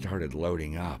and started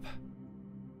loading up.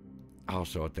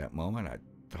 Also at that moment, I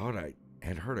thought I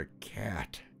had heard a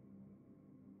cat.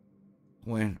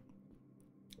 When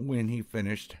he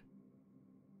finished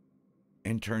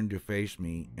and turned to face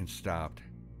me and stopped,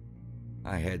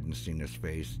 I hadn't seen his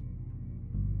face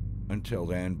until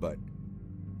then, but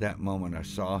that moment I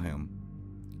saw him,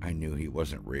 I knew he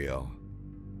wasn't real.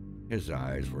 His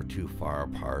eyes were too far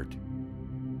apart,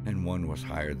 and one was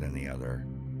higher than the other.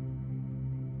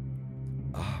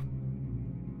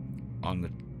 On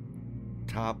the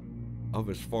top of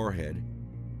his forehead,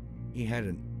 he had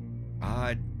an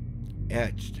odd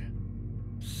etched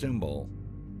symbol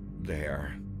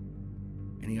there,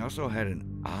 and he also had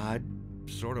an odd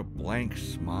sort of blank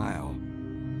smile,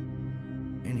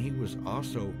 and he was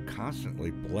also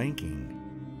constantly blinking.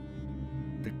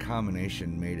 The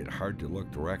combination made it hard to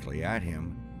look directly at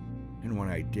him, and when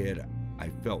I did, I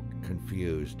felt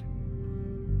confused.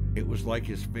 It was like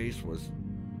his face was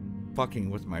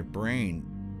fucking with my brain,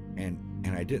 and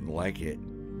I didn't like it.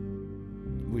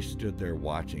 We stood there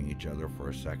watching each other for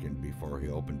a second before he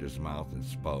opened his mouth and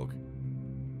spoke.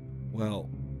 Well,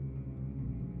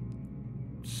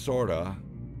 sorta.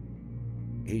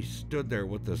 He stood there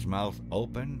with his mouth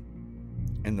open,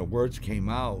 and the words came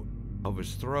out of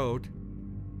his throat,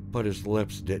 but his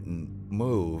lips didn't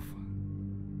move.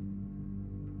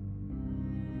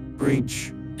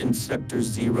 Breach in Sector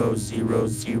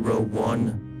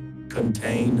 0001.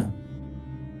 Contain.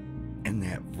 And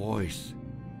that voice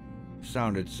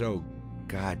sounded so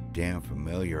goddamn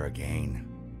familiar again.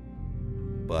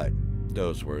 But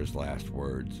those were his last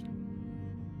words.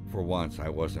 For once, I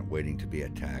wasn't waiting to be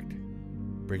attacked.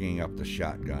 Bringing up the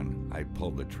shotgun, I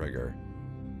pulled the trigger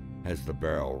as the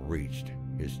barrel reached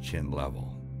his chin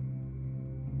level.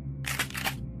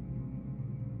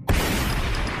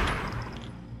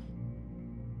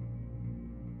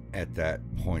 At that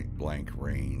point-blank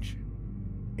range,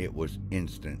 it was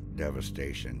instant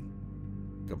devastation.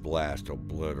 The blast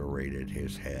obliterated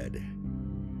his head.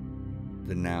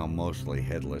 The now mostly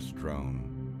headless drone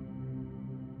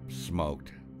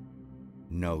smoked.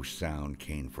 No sound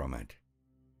came from it.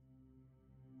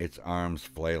 Its arms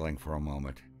flailing for a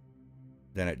moment.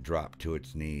 Then it dropped to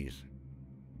its knees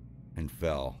and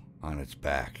fell on its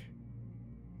back.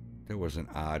 There was an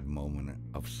odd moment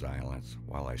of silence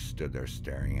while I stood there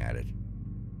staring at it.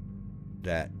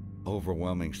 That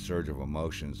overwhelming surge of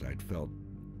emotions I'd felt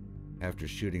after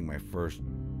shooting my first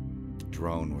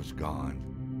drone was gone.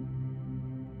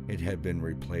 It had been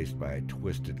replaced by a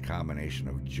twisted combination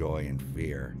of joy and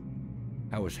fear.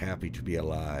 I was happy to be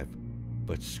alive,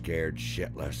 but scared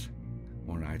shitless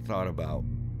when I thought about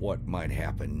what might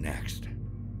happen next.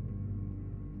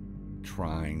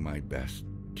 Trying my best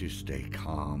to stay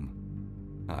calm,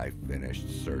 I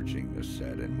finished searching the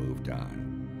set and moved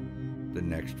on. The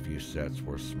next few sets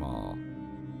were small.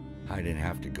 I didn't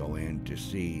have to go in to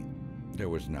see there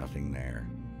was nothing there.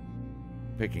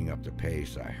 Picking up the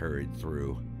pace, I hurried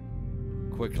through,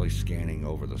 quickly scanning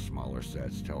over the smaller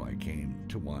sets till I came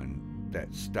to one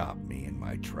that stopped me in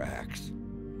my tracks.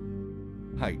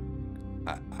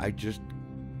 I just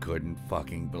couldn't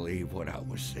fucking believe what I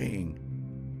was seeing.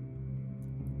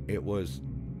 It was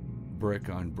brick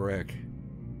on brick,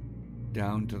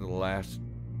 down to the last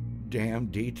damn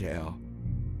detail.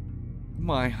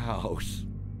 My house.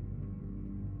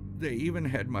 They even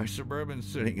had my Suburban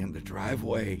sitting in the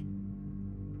driveway.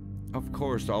 Of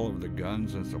course, all of the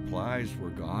guns and supplies were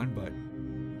gone,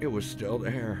 but it was still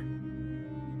there.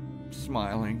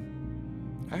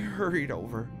 Smiling, I hurried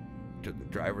over to the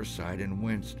driver's side and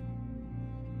winced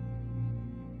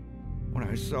when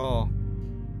I saw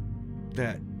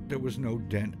that there was no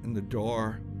dent in the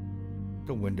door.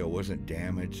 The window wasn't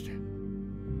damaged.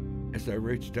 As I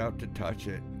reached out to touch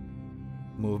it,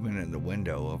 movement in the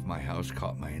window of my house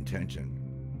caught my attention.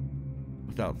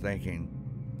 Without thinking,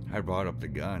 I brought up the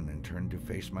gun and turned to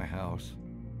face my house.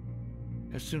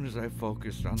 As soon as I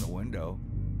focused on the window,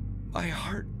 my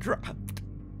heart dropped.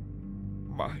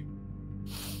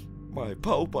 My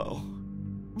Popo,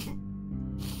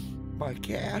 my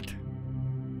cat,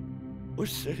 was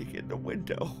sitting in the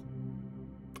window,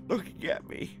 looking at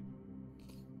me.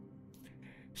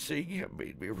 Seeing him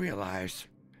made me realize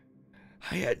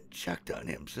I hadn't checked on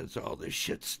him since all this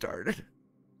shit started.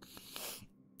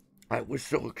 I was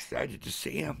so excited to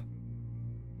see him.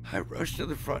 I rushed to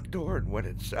the front door and went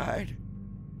inside.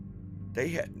 They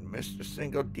hadn't missed a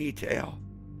single detail.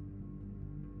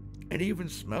 It even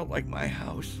smelled like my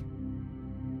house.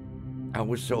 I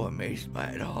was so amazed by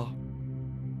it all.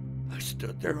 I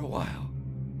stood there a while,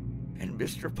 and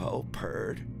Mr. Poe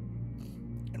purred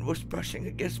and was brushing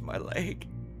against my leg.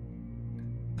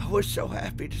 I was so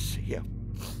happy to see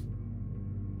him.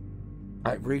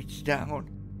 I reached down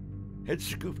and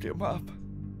scooped him up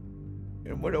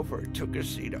and went over and took a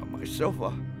seat on my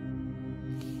sofa,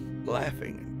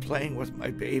 laughing and playing with my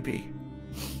baby.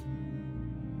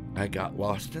 I got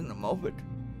lost in the moment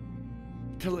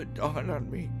till it dawned on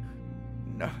me.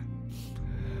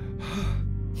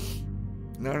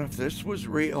 None of this was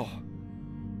real.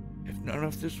 If none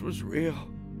of this was real,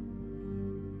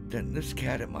 then this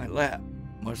cat in my lap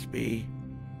must be.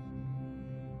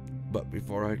 But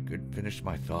before I could finish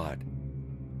my thought,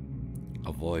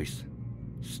 a voice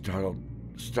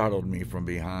startled me from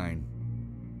behind.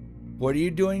 "What are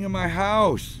you doing in my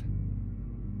house?"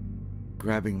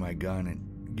 Grabbing my gun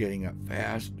and getting up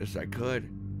fast as I could,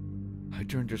 I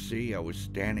turned to see I was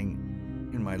standing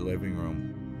in my living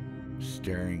room,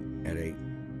 staring at a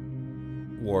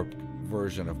warped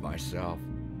version of myself.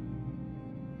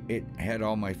 It had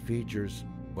all my features,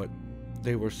 but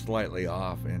they were slightly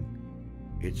off, and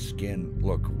its skin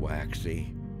looked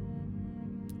waxy.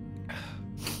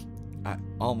 I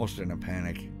almost in a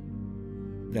panic.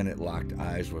 Then it locked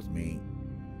eyes with me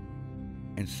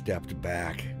and stepped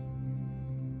back.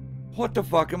 "What the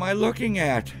fuck am I looking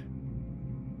at?"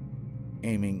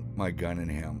 Aiming my gun at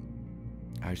him,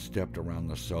 I stepped around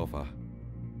the sofa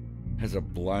as a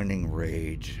blinding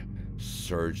rage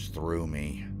surged through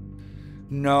me.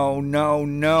 "No, no,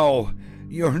 no!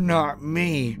 You're not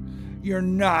me! You're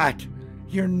not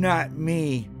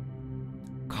me!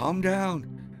 Calm down!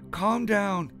 Calm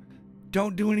down!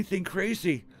 Don't do anything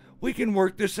crazy! We can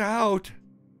work this out!"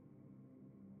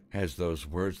 As those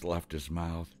words left his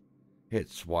mouth, it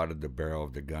swatted the barrel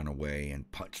of the gun away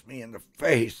and punched me in the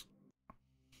face.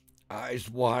 Eyes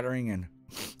watering and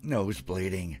nose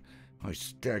bleeding, I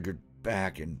staggered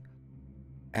back and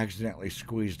accidentally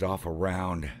squeezed off a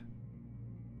round.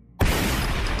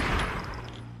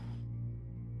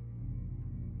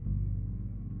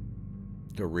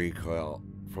 The recoil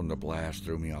from the blast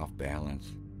threw me off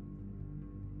balance,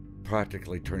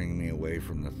 practically turning me away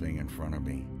from the thing in front of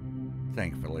me.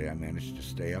 Thankfully, I managed to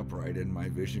stay upright and my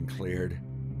vision cleared.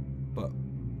 But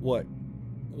what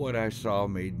I saw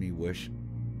made me wish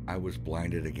I was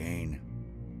blinded again.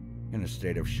 In a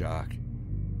state of shock,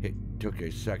 it took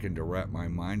a second to wrap my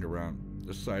mind around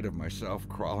the sight of myself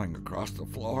crawling across the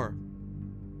floor.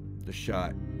 The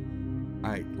shot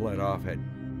I let off had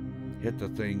hit the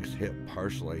thing's hip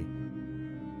partially,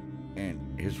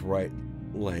 and his right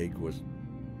leg was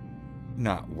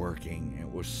not working.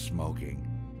 It was smoking.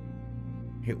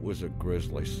 It was a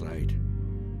grisly sight,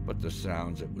 but the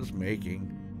sounds it was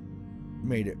making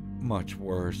made it much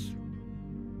worse.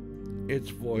 Its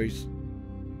voice,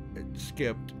 it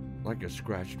skipped like a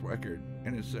scratched record,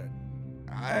 and it said,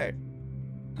 I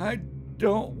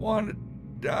don't want to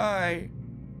die.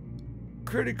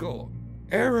 Critical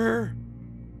error.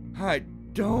 I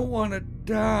don't want to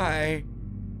die.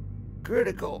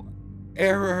 Critical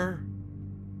error.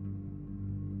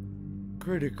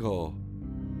 Critical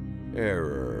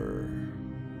error.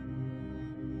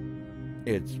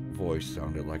 Its voice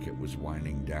sounded like it was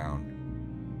winding down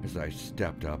as I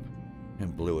stepped up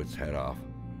and blew its head off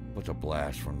with a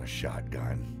blast from the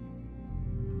shotgun.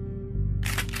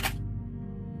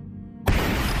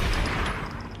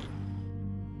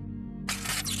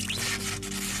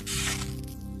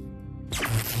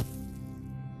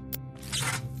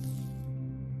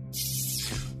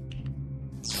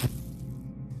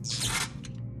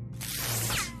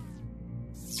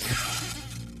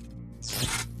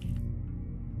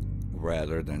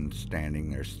 Rather than standing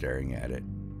there staring at it,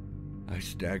 I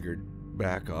staggered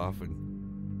back off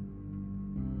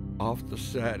the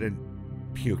set and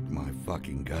puked my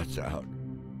fucking guts out.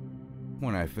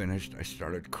 When I finished, I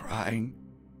started crying.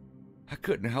 I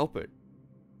couldn't help it.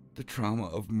 The trauma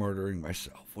of murdering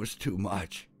myself was too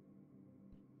much.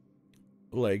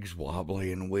 Legs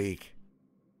wobbly and weak,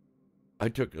 I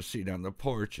took a seat on the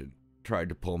porch and tried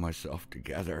to pull myself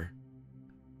together.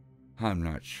 I'm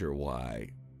not sure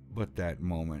why, but that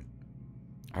moment,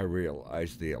 I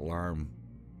realized the alarm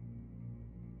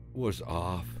was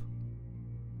off.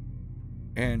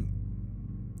 And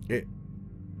the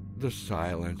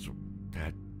silence,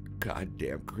 that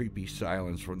goddamn creepy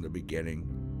silence from the beginning.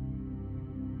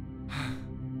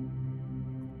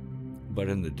 But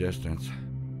in the distance,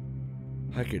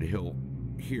 I could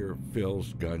hear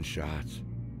Phil's gunshots.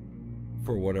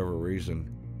 For whatever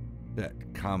reason,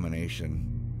 that combination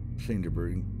seemed to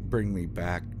bring me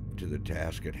back to the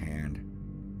task at hand.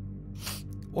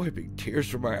 Wiping tears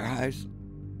from my eyes,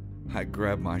 I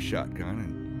grabbed my shotgun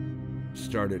and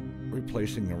started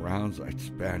replacing the rounds I'd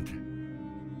spent.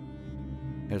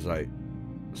 As I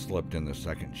slipped in the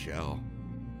second shell,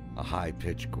 a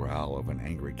high-pitched growl of an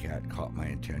angry cat caught my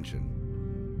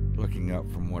attention. Looking up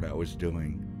from what I was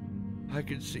doing, I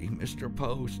could see Mr.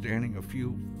 Poe standing a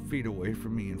few feet away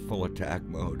from me in full attack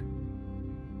mode.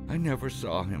 I never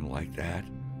saw him like that,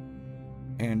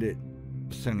 and it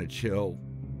sent a chill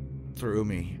through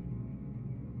me.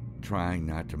 Trying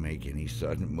not to make any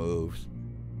sudden moves,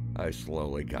 I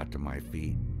slowly got to my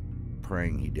feet,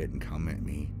 praying he didn't come at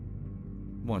me.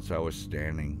 Once I was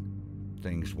standing,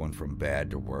 things went from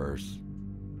bad to worse.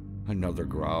 Another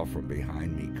growl from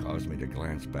behind me caused me to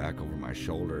glance back over my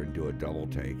shoulder and do a double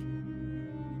take.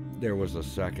 There was a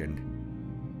second.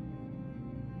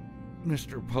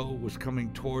 Mr. Poe was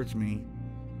coming towards me.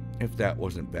 If that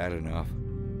wasn't bad enough,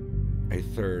 a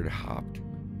third hopped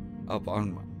up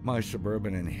on my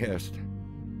Suburban and hissed.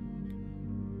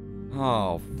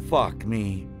 Oh, fuck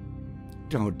me.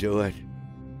 Don't do it.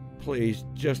 Please,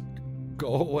 just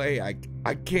go away.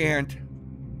 I can't.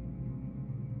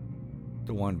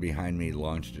 The one behind me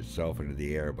launched itself into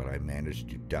the air, but I managed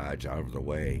to dodge out of the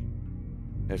way.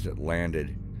 As it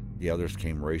landed, the others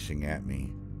came racing at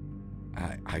me.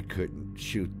 I couldn't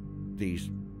shoot these...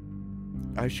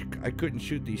 I couldn't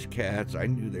shoot these cats. I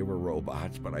knew they were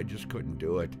robots, but I just couldn't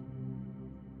do it.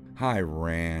 I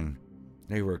ran.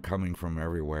 They were coming from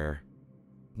everywhere.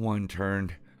 One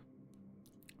turned.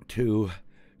 2,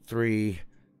 3,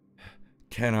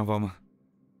 10 of them.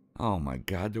 Oh my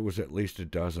God, there was at least a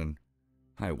dozen.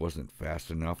 I wasn't fast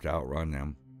enough to outrun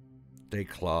them. They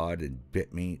clawed and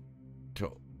bit me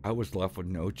till I was left with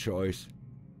no choice.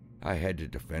 I had to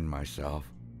defend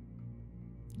myself.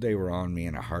 They were on me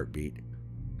in a heartbeat.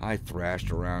 I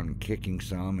thrashed around, kicking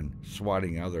some and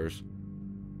swatting others,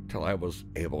 till I was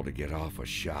able to get off a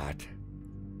shot.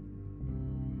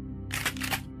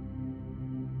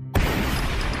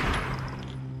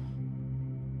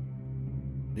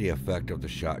 The effect of the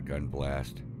shotgun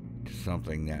blast to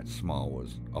something that small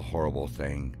was a horrible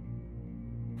thing.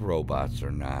 Robots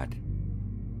or not,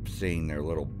 seeing their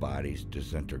little bodies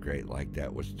disintegrate like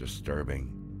that was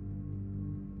disturbing.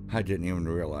 I didn't even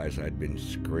realize I'd been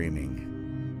screaming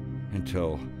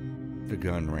until the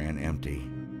gun ran empty,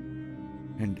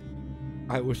 and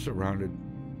I was surrounded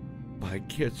by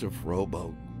bits of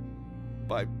Robo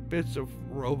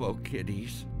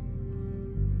Kitties.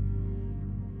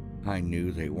 I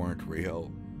knew they weren't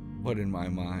real, but in my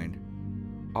mind,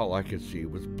 all I could see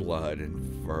was blood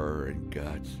and fur and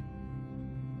guts.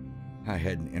 I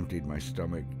hadn't emptied my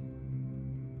stomach.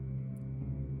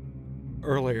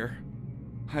 Earlier,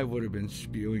 I would have been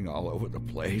spewing all over the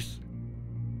place.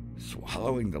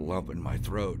 Swallowing the lump in my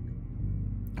throat,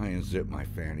 I unzipped my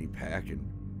fanny pack and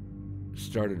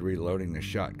started reloading the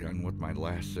shotgun with my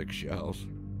last 6 shells.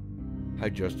 I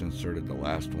just inserted the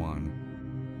last one.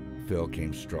 Phil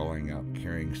came strolling up,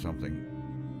 carrying something.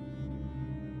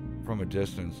 From a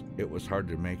distance, it was hard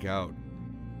to make out,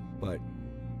 but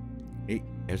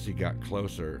as he got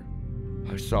closer,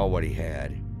 I saw what he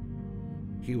had.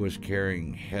 He was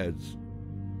carrying heads.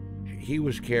 He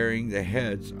was carrying the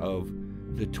heads of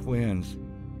the twins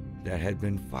that had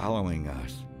been following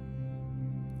us.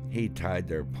 He tied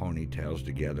their ponytails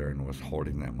together and was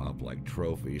holding them up like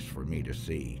trophies for me to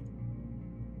see.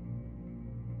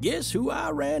 Guess who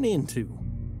I ran into?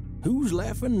 Who's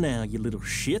laughing now, you little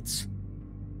shits?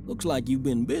 Looks like you've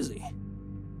been busy.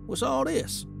 What's all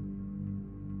this?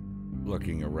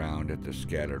 Looking around at the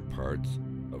scattered parts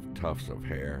of tufts of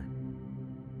hair,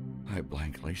 I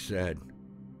blankly said,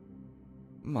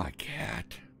 "My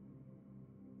cat."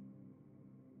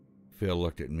 Phil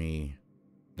looked at me,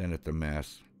 then at the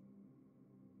mess,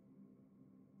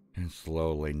 and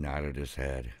slowly nodded his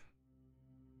head.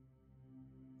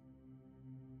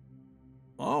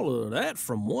 All of that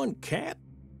from one cat?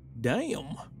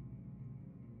 Damn.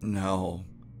 No.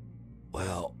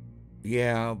 Well,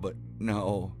 yeah, but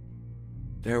no.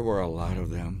 There were a lot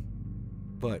of them,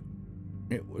 but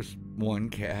it was one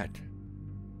cat.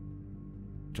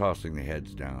 Tossing the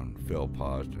heads down, Phil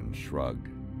paused and shrugged.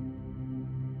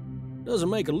 Doesn't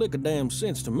make a lick of damn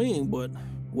sense to me, but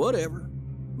whatever.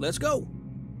 Let's go.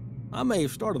 I may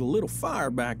have started a little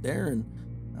fire back there, and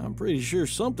I'm pretty sure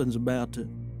something's about to...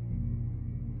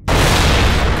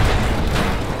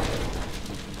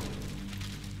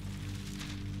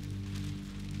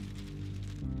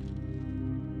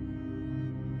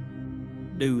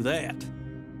 do that.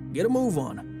 Get a move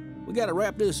on. We gotta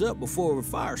wrap this up before the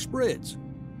fire spreads.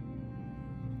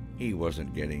 He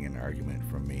wasn't getting an argument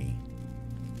from me.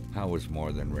 I was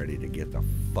more than ready to get the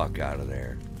fuck out of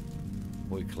there.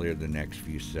 We cleared the next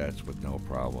few sets with no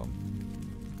problem.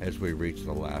 As we reached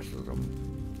the last of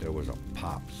them, there was a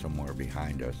pop somewhere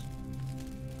behind us,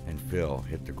 and Phil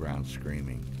hit the ground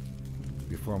screaming.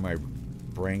 Before my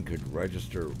brain could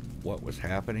register what was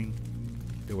happening,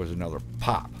 there was another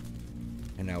pop,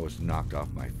 and I was knocked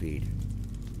off my feet.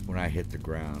 When I hit the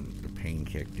ground, the pain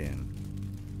kicked in.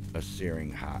 A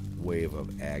searing hot wave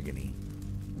of agony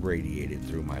radiated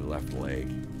through my left leg.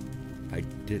 I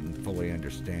didn't fully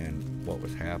understand what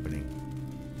was happening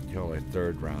until a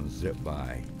third round zipped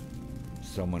by.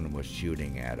 Someone was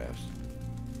shooting at us,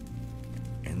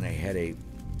 and they had a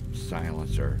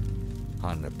silencer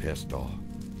on the pistol.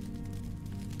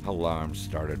 Alarms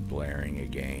started blaring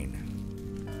again.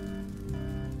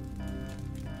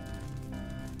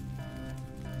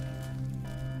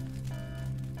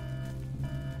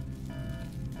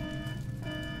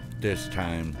 This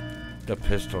time, the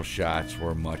pistol shots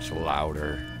were much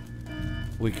louder.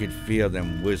 We could feel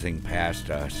them whizzing past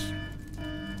us.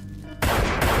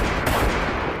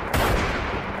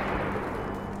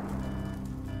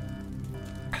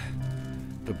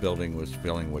 The building was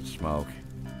filling with smoke.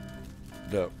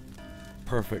 The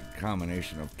perfect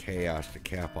combination of chaos to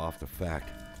cap off the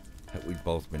fact that we'd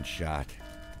both been shot.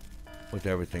 With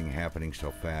everything happening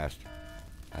so fast,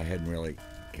 I hadn't really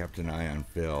kept an eye on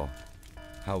Phil.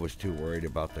 I was too worried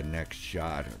about the next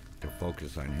shot to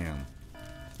focus on him.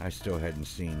 I still hadn't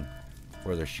seen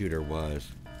where the shooter was,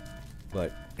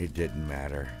 but it didn't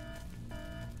matter.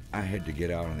 I had to get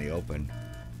out in the open,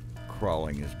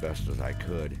 crawling as best as I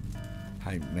could.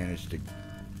 I managed to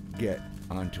get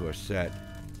onto a set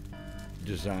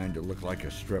designed to look like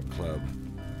a strip club.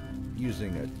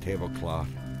 Using a tablecloth,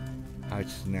 I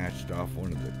snatched off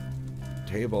one of the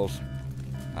tables.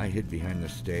 I hid behind the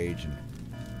stage and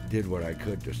did what I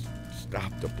could to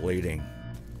stop the bleeding.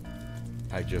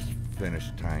 I just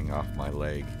finished tying off my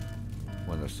leg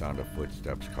when the sound of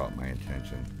footsteps caught my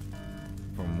attention.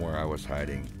 From where I was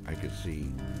hiding, I could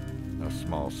see a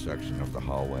small section of the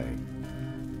hallway.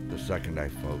 The second I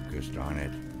focused on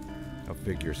it, a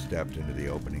figure stepped into the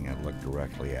opening and looked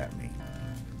directly at me.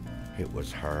 It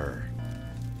was her,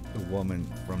 the woman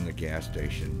from the gas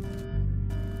station.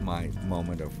 My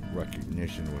moment of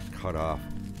recognition was cut off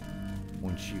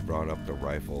when she brought up the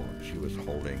rifle she was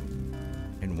holding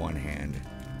in one hand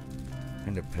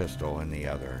and a pistol in the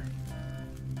other.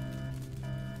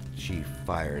 She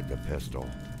fired the pistol.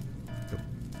 The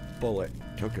bullet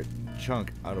took a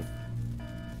chunk out of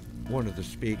one of the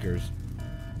speakers,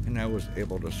 and I was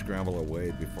able to scramble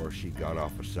away before she got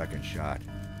off a second shot.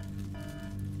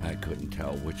 I couldn't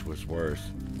tell which was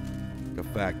worse, the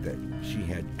fact that she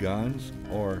had guns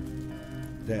or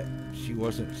that she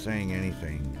wasn't saying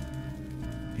anything.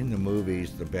 In the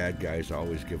movies, the bad guys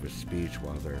always give a speech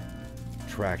while they're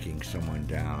tracking someone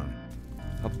down.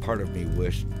 A part of me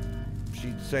wished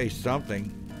she'd say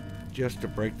something just to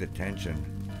break the tension.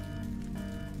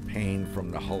 Pain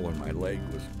from the hole in my leg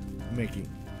was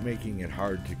making it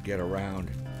hard to get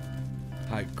around.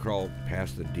 I crawled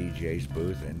past the DJ's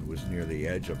booth and was near the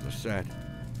edge of the set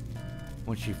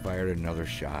when she fired another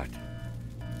shot.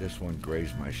 This one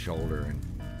grazed my shoulder and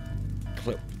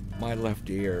clipped my left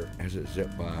ear as it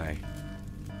zipped by.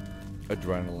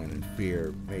 Adrenaline and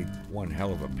fear made one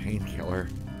hell of a painkiller.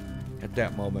 At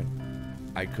that moment,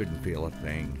 I couldn't feel a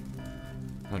thing.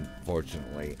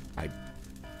 Unfortunately,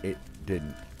 it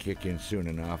didn't kick in soon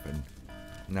enough, and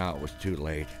now it was too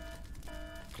late.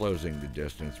 Closing the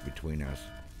distance between us,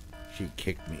 she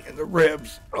kicked me in the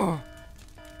ribs,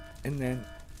 and then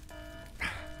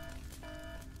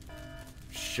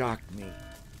shocked me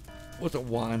with a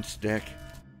wand stick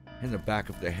in the back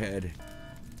of the head,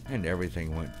 and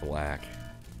everything went black.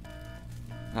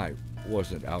 I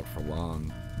wasn't out for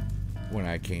long. When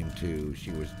I came to, she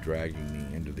was dragging me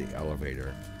into the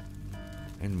elevator,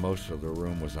 and most of the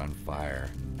room was on fire.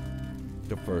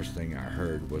 The first thing I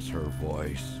heard was her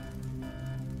voice.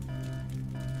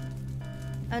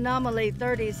 Anomaly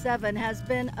 37 has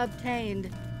been obtained.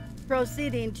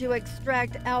 Proceeding to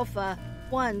extract Alpha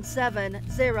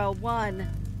 1701.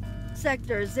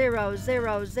 Sector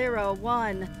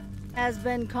 0001 has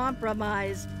been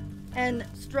compromised and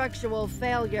structural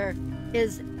failure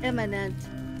is imminent.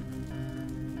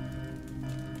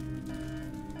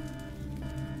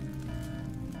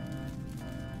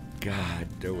 God,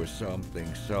 there was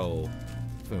something so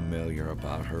familiar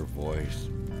about her voice.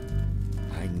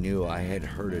 I knew I had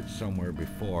heard it somewhere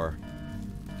before.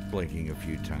 Blinking a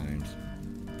few times,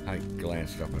 I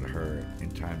glanced up at her in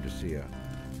time to see a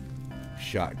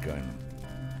shotgun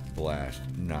blast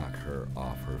knock her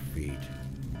off her feet.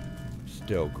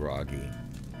 Still groggy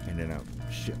and in a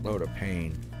shitload of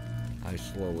pain, I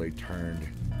slowly turned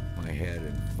my head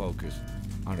and focused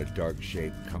on a dark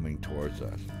shape coming towards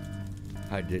us.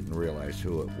 I didn't realize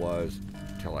who it was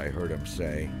till I heard him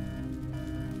say,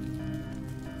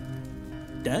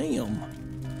 Damn,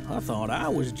 I thought I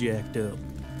was jacked up.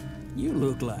 You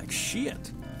look like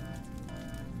shit.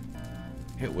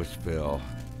 It was Phil.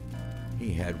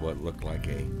 He had what looked like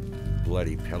a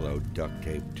bloody pillow duct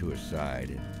taped to his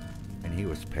side, and he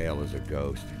was pale as a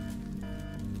ghost.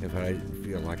 If I didn't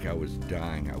feel like I was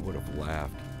dying, I would have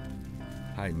laughed.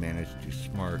 I managed to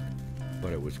smirk,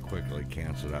 but it was quickly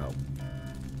canceled out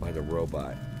by the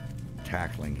robot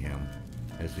tackling him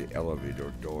as the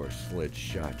elevator door slid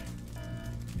shut.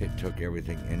 It took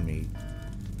everything in me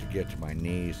to get to my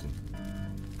knees and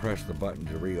press the button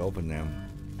to reopen them,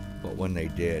 but when they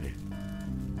did,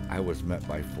 I was met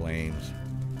by flames,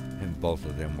 and both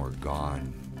of them were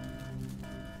gone.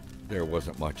 There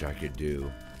wasn't much I could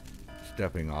do.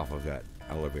 Stepping off of that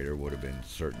elevator would have been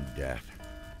certain death.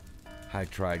 I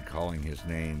tried calling his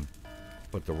name,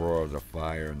 but the roar of the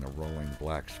fire and the rolling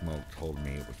black smoke told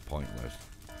me it was pointless.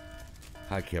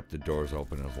 I kept the doors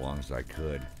open as long as I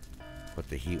could, but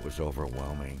the heat was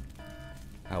overwhelming.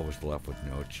 I was left with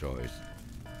no choice.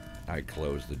 I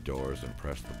closed the doors and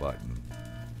pressed the button.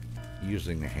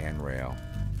 Using the handrail,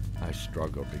 I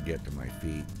struggled to get to my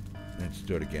feet and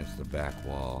stood against the back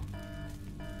wall.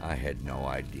 I had no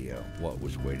idea what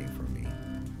was waiting for me.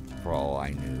 For all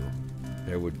I knew,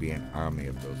 there would be an army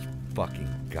of those fucking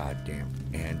goddamn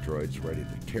androids ready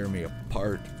to tear me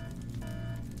apart.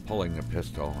 Pulling the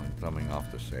pistol and thumbing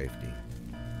off the safety,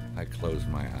 I closed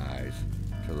my eyes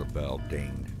till the bell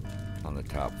dinged on the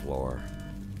top floor.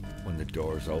 When the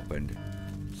doors opened,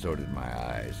 so did my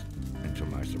eyes, and to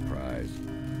my surprise,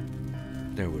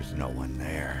 there was no one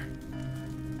there.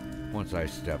 Once I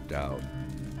stepped out,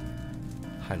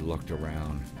 I looked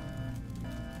around,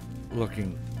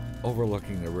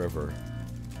 overlooking the river.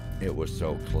 It was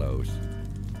so close,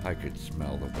 I could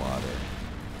smell the water.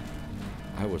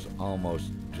 I was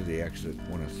almost to the exit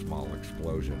when a small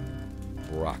explosion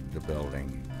rocked the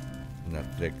building, and the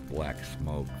thick black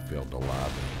smoke filled the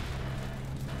lobby.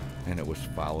 And it was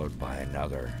followed by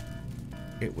another.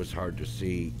 It was hard to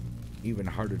see, even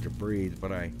harder to breathe,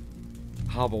 but I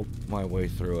hobbled my way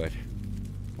through it.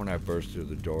 When I burst through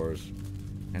the doors,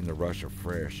 and the rush of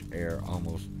fresh air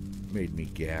almost made me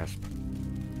gasp.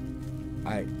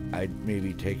 I'd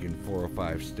maybe taken 4 or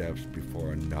 5 steps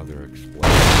before another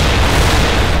explosion.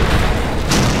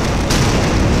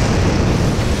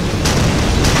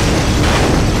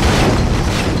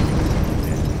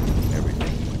 And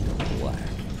everything went to black.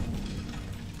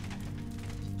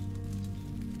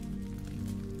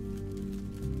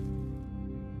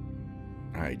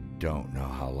 I don't know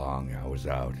how long I was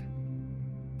out,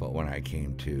 but when I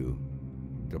came to,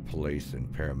 the police and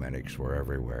paramedics were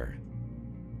everywhere.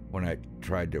 When I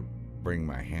tried to bring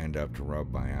my hand up to rub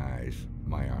my eyes,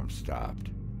 my arm stopped.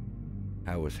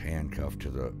 I was handcuffed to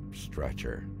the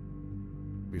stretcher.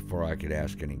 Before I could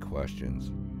ask any questions,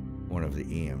 one of the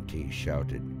EMTs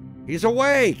shouted, "He's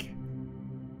awake!"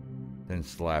 Then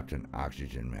slapped an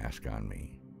oxygen mask on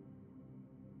me.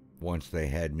 Once they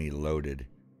had me loaded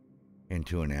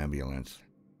into an ambulance,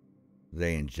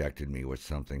 they injected me with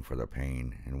something for the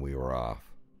pain, and we were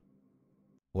off.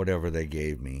 Whatever they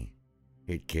gave me,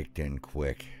 it kicked in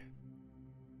quick.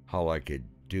 All I could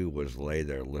do was lay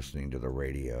there listening to the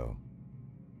radio.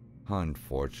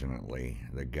 Unfortunately,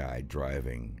 the guy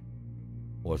driving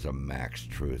was a Max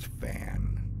Truth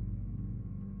fan.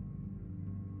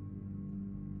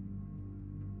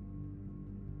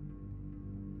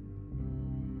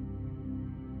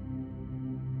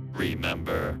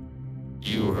 Remember,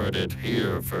 you heard it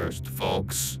here first,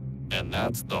 folks, and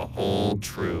that's the whole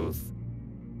truth.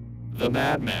 The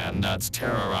madman that's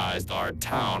terrorized our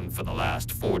town for the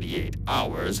last 48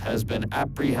 hours has been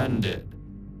apprehended.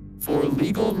 For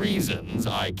legal reasons,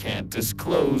 I can't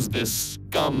disclose this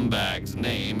scumbag's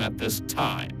name at this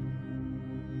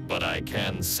time. But I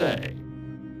can say,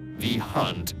 the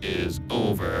hunt is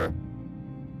over.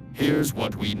 Here's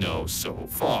what we know so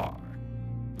far.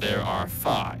 There are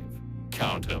 5,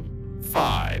 count 'em,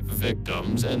 5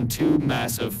 victims and 2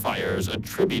 massive fires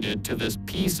attributed to this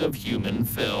piece of human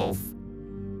filth.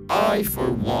 I, for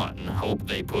one, hope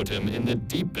they put him in the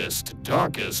deepest,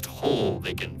 darkest hole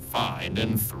they can find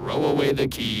and throw away the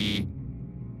key.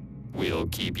 We'll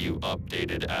keep you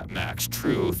updated at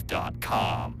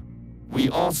maxtruth.com. We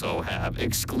also have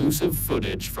exclusive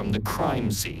footage from the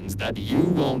crime scenes that you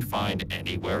won't find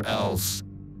anywhere else.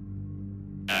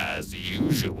 As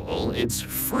usual, it's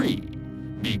free,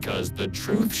 because the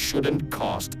truth shouldn't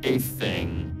cost a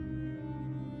thing.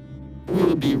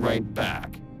 We'll be right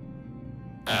back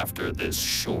after this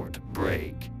short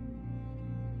break.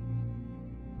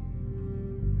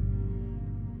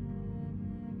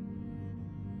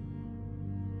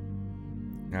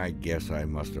 I guess I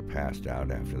must have passed out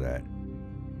after that,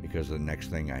 because the next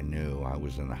thing I knew, I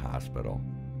was in the hospital.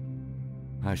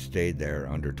 I stayed there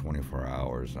under 24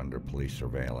 hours under police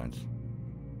surveillance,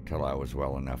 till I was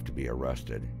well enough to be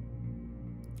arrested.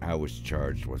 I was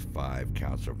charged with 5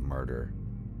 counts of murder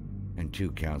and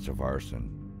 2 counts of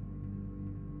arson.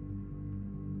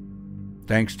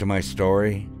 Thanks to my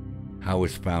story, I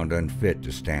was found unfit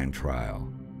to stand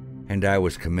trial, and I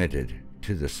was committed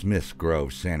to the Smiths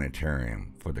Grove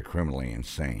Sanitarium for the criminally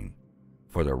insane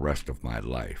for the rest of my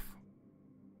life.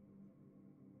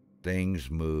 Things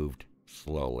moved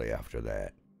slowly after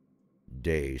that.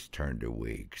 Days turned to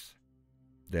weeks.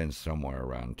 Then somewhere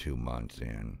around 2 months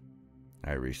in,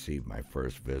 I received my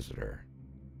first visitor.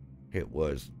 It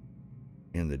was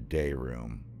in the day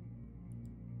room,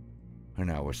 and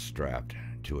I was strapped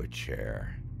to a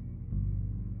chair.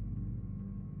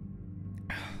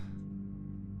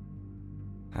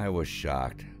 I was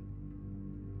shocked.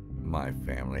 My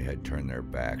family had turned their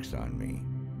backs on me,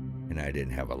 and I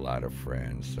didn't have a lot of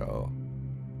friends, so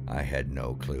I had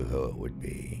no clue who it would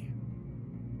be.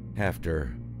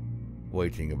 After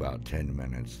waiting about 10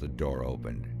 minutes, the door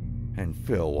opened, and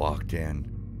Phil walked in.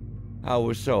 I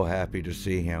was so happy to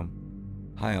see him.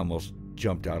 I almost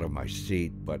jumped out of my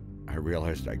seat, but I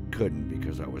realized I couldn't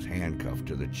because I was handcuffed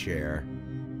to the chair.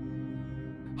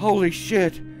 Holy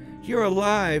shit! You're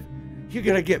alive! You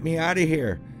gotta get me out of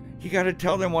here! You gotta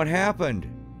tell them what happened!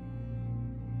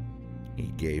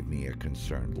 He gave me a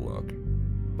concerned look,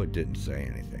 but didn't say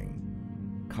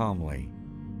anything. Calmly,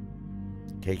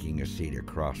 taking a seat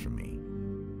across from me,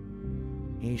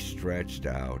 he stretched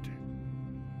out.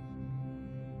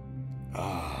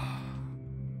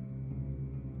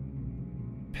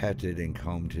 Petted and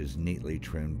combed his neatly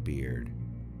trimmed beard,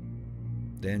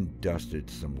 then dusted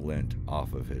some lint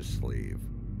off of his sleeve.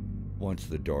 Once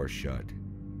the door shut,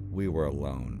 we were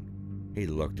alone. He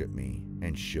looked at me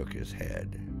and shook his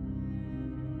head.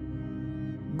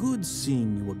 Good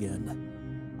seeing you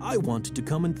again. I wanted to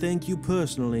come and thank you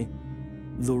personally.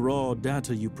 The raw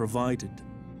data you provided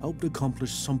helped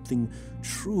accomplish something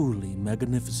truly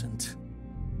magnificent.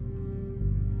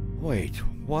 Wait,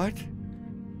 what?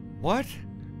 What?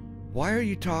 Why are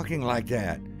you talking like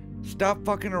that? Stop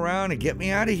fucking around and get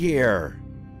me out of here!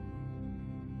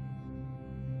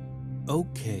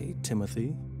 Okay,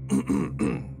 Timothy.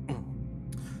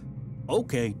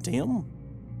 Okay, Tim.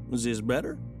 Is this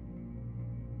better?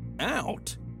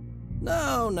 Out?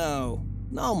 No,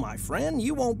 my friend.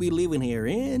 You won't be leaving here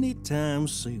anytime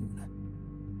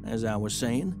soon. As I was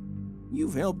saying,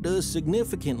 you've helped us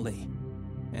significantly.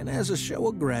 And as a show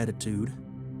of gratitude...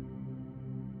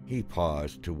 He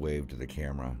paused to wave to the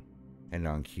camera, and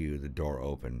on cue the door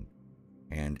opened,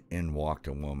 and in walked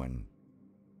a woman,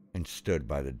 and stood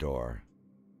by the door.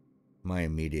 My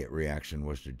immediate reaction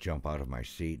was to jump out of my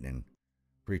seat and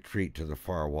retreat to the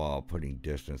far wall, putting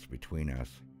distance between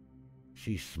us.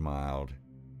 She smiled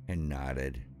and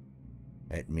nodded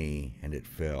at me and at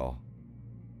Phil.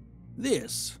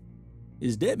 This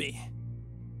is Debbie.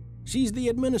 She's the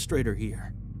administrator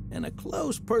here, and a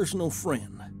close personal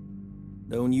friend.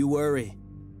 Don't you worry,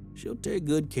 she'll take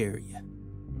good care of you.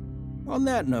 On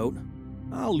that note,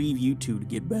 I'll leave you two to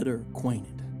get better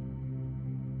acquainted.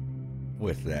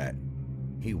 With that,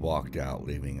 he walked out,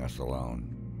 leaving us alone.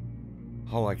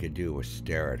 All I could do was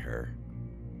stare at her.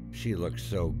 She looked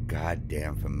so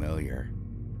goddamn familiar.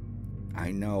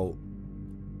 I know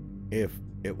if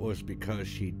it was because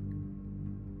she'd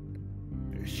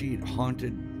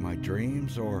haunted my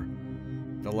dreams, or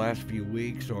the last few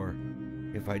weeks, or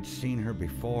if I'd seen her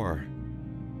before.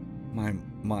 My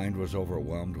mind was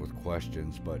overwhelmed with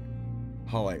questions, but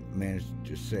all I managed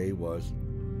to say was,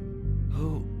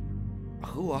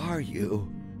 Who are you?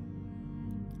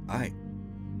 I've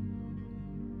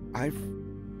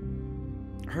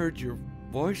heard your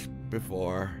voice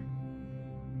before.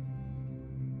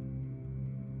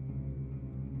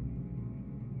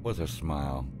 With a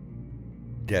smile,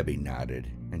 Debbie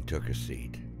nodded and took a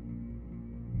seat.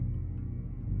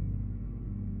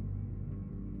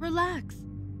 Relax.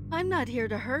 I'm not here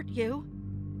to hurt you.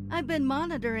 I've been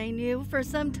monitoring you for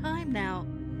some time now.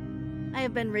 I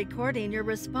have been recording your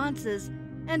responses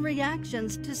and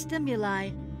reactions to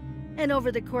stimuli, and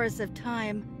over the course of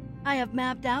time, I have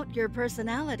mapped out your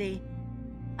personality.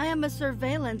 I am a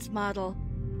surveillance model,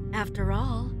 after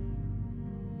all.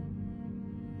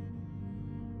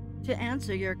 To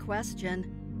answer your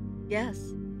question,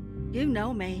 yes, you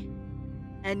know me,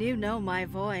 and you know my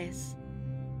voice.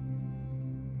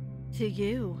 To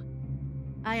you,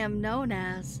 I am known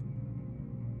as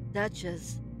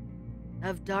Duchess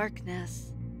of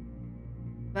Darkness.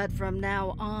 But from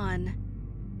now on,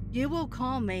 you will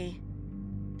call me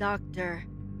Dr.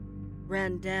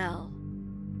 Rendell.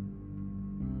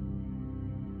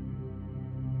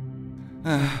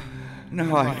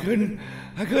 No, I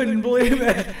couldn't believe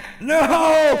it.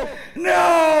 No!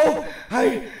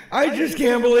 I just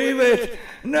can't believe it.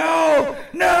 No!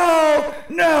 No!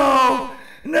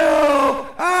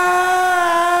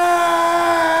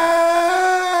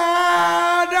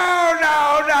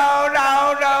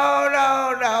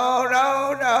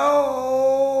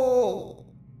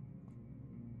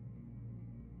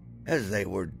 As they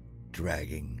were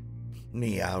dragging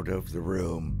me out of the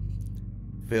room,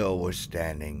 Phil was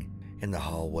standing in the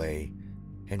hallway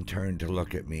and turned to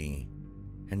look at me,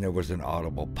 and there was an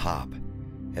audible pop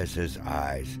as his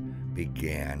eyes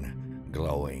began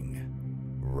glowing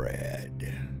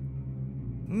red.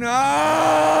 No!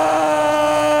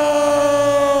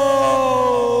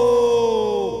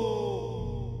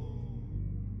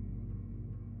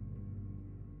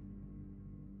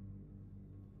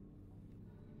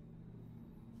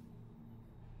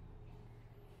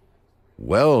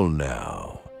 Well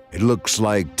now, it looks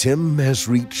like Tim has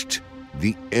reached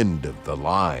the end of the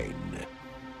line.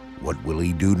 What will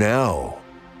he do now?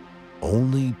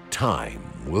 Only time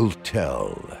will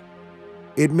tell.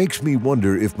 It makes me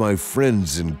wonder if my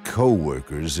friends and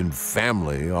co-workers and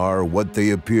family are what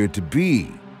they appear to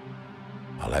be.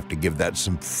 I'll have to give that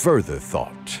some further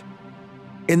thought.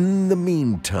 In the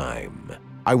meantime,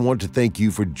 I want to thank you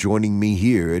for joining me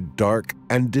here at Dark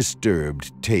and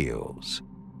Disturbed Tales.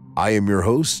 I am your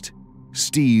host,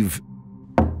 Steve.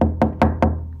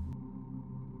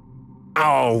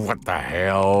 Oh, what the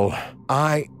hell?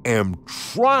 I am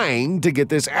trying to get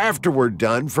this afterward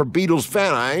done for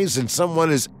Beatlesfanize and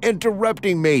someone is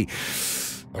interrupting me.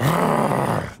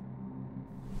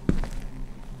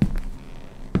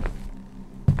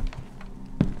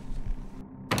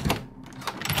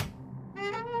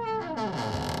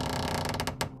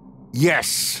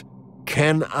 Yes,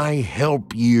 can I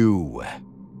help you?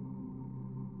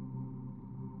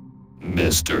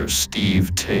 Mr.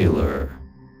 Steve Taylor,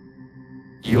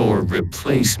 your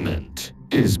replacement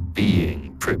is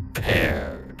being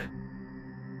prepared.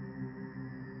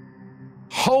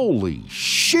 Holy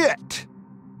shit!